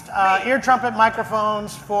least, ear trumpet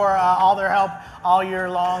microphones for all their help all year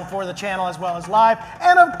long for the channel as well as live.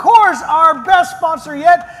 And of course, our best sponsor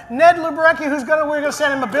yet, Ned Luberecki, we're gonna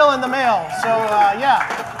send him a bill in the mail. So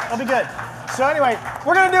yeah, it'll be good. So anyway,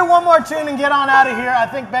 we're gonna do one more tune and get on out of here. I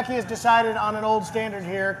think Becky has decided on an old standard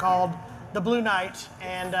here called the Blue Night.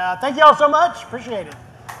 And thank you all so much. Appreciate it.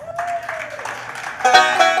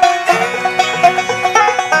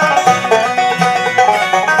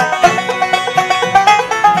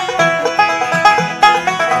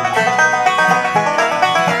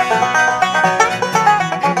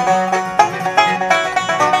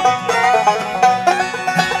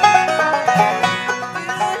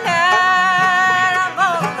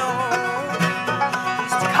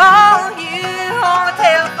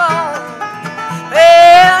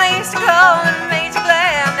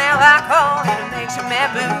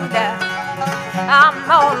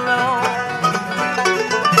 I'm all alone.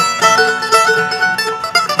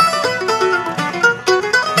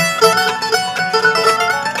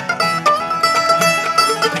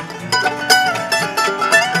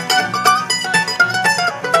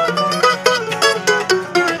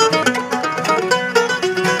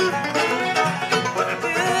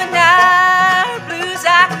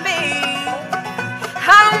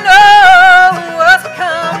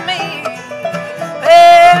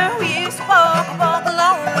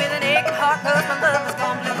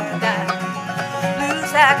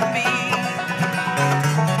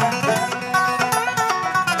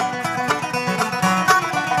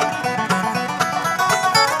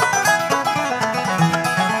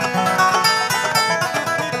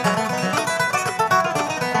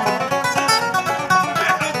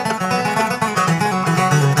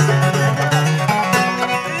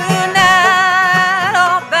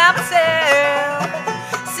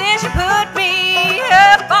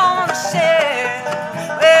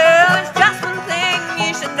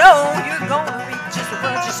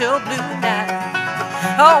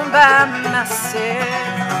 All by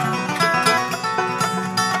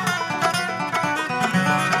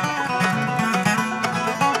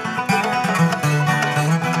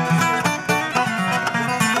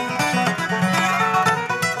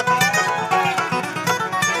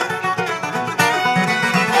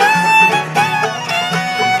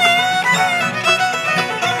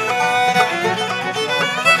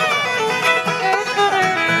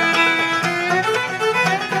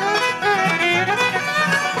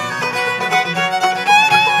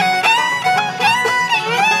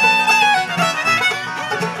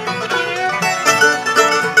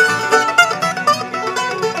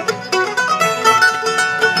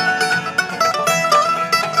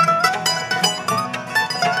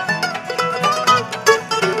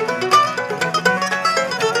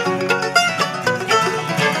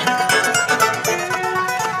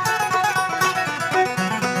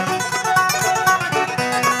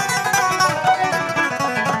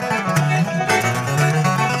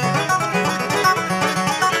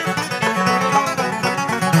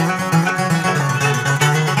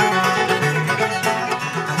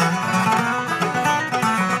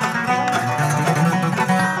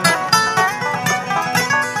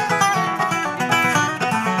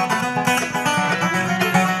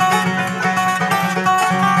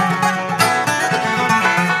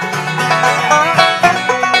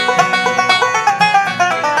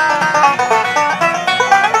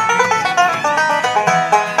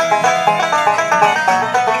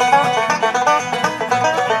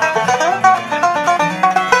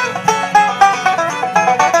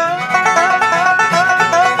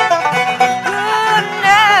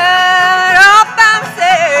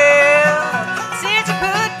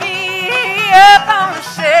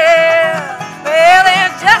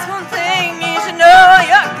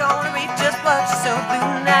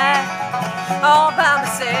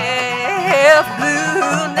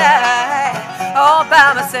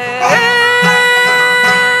myself.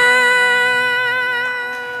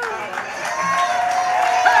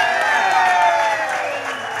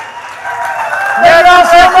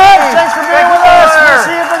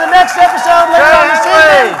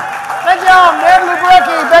 Thank y'all, Ned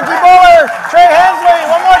Luberecki,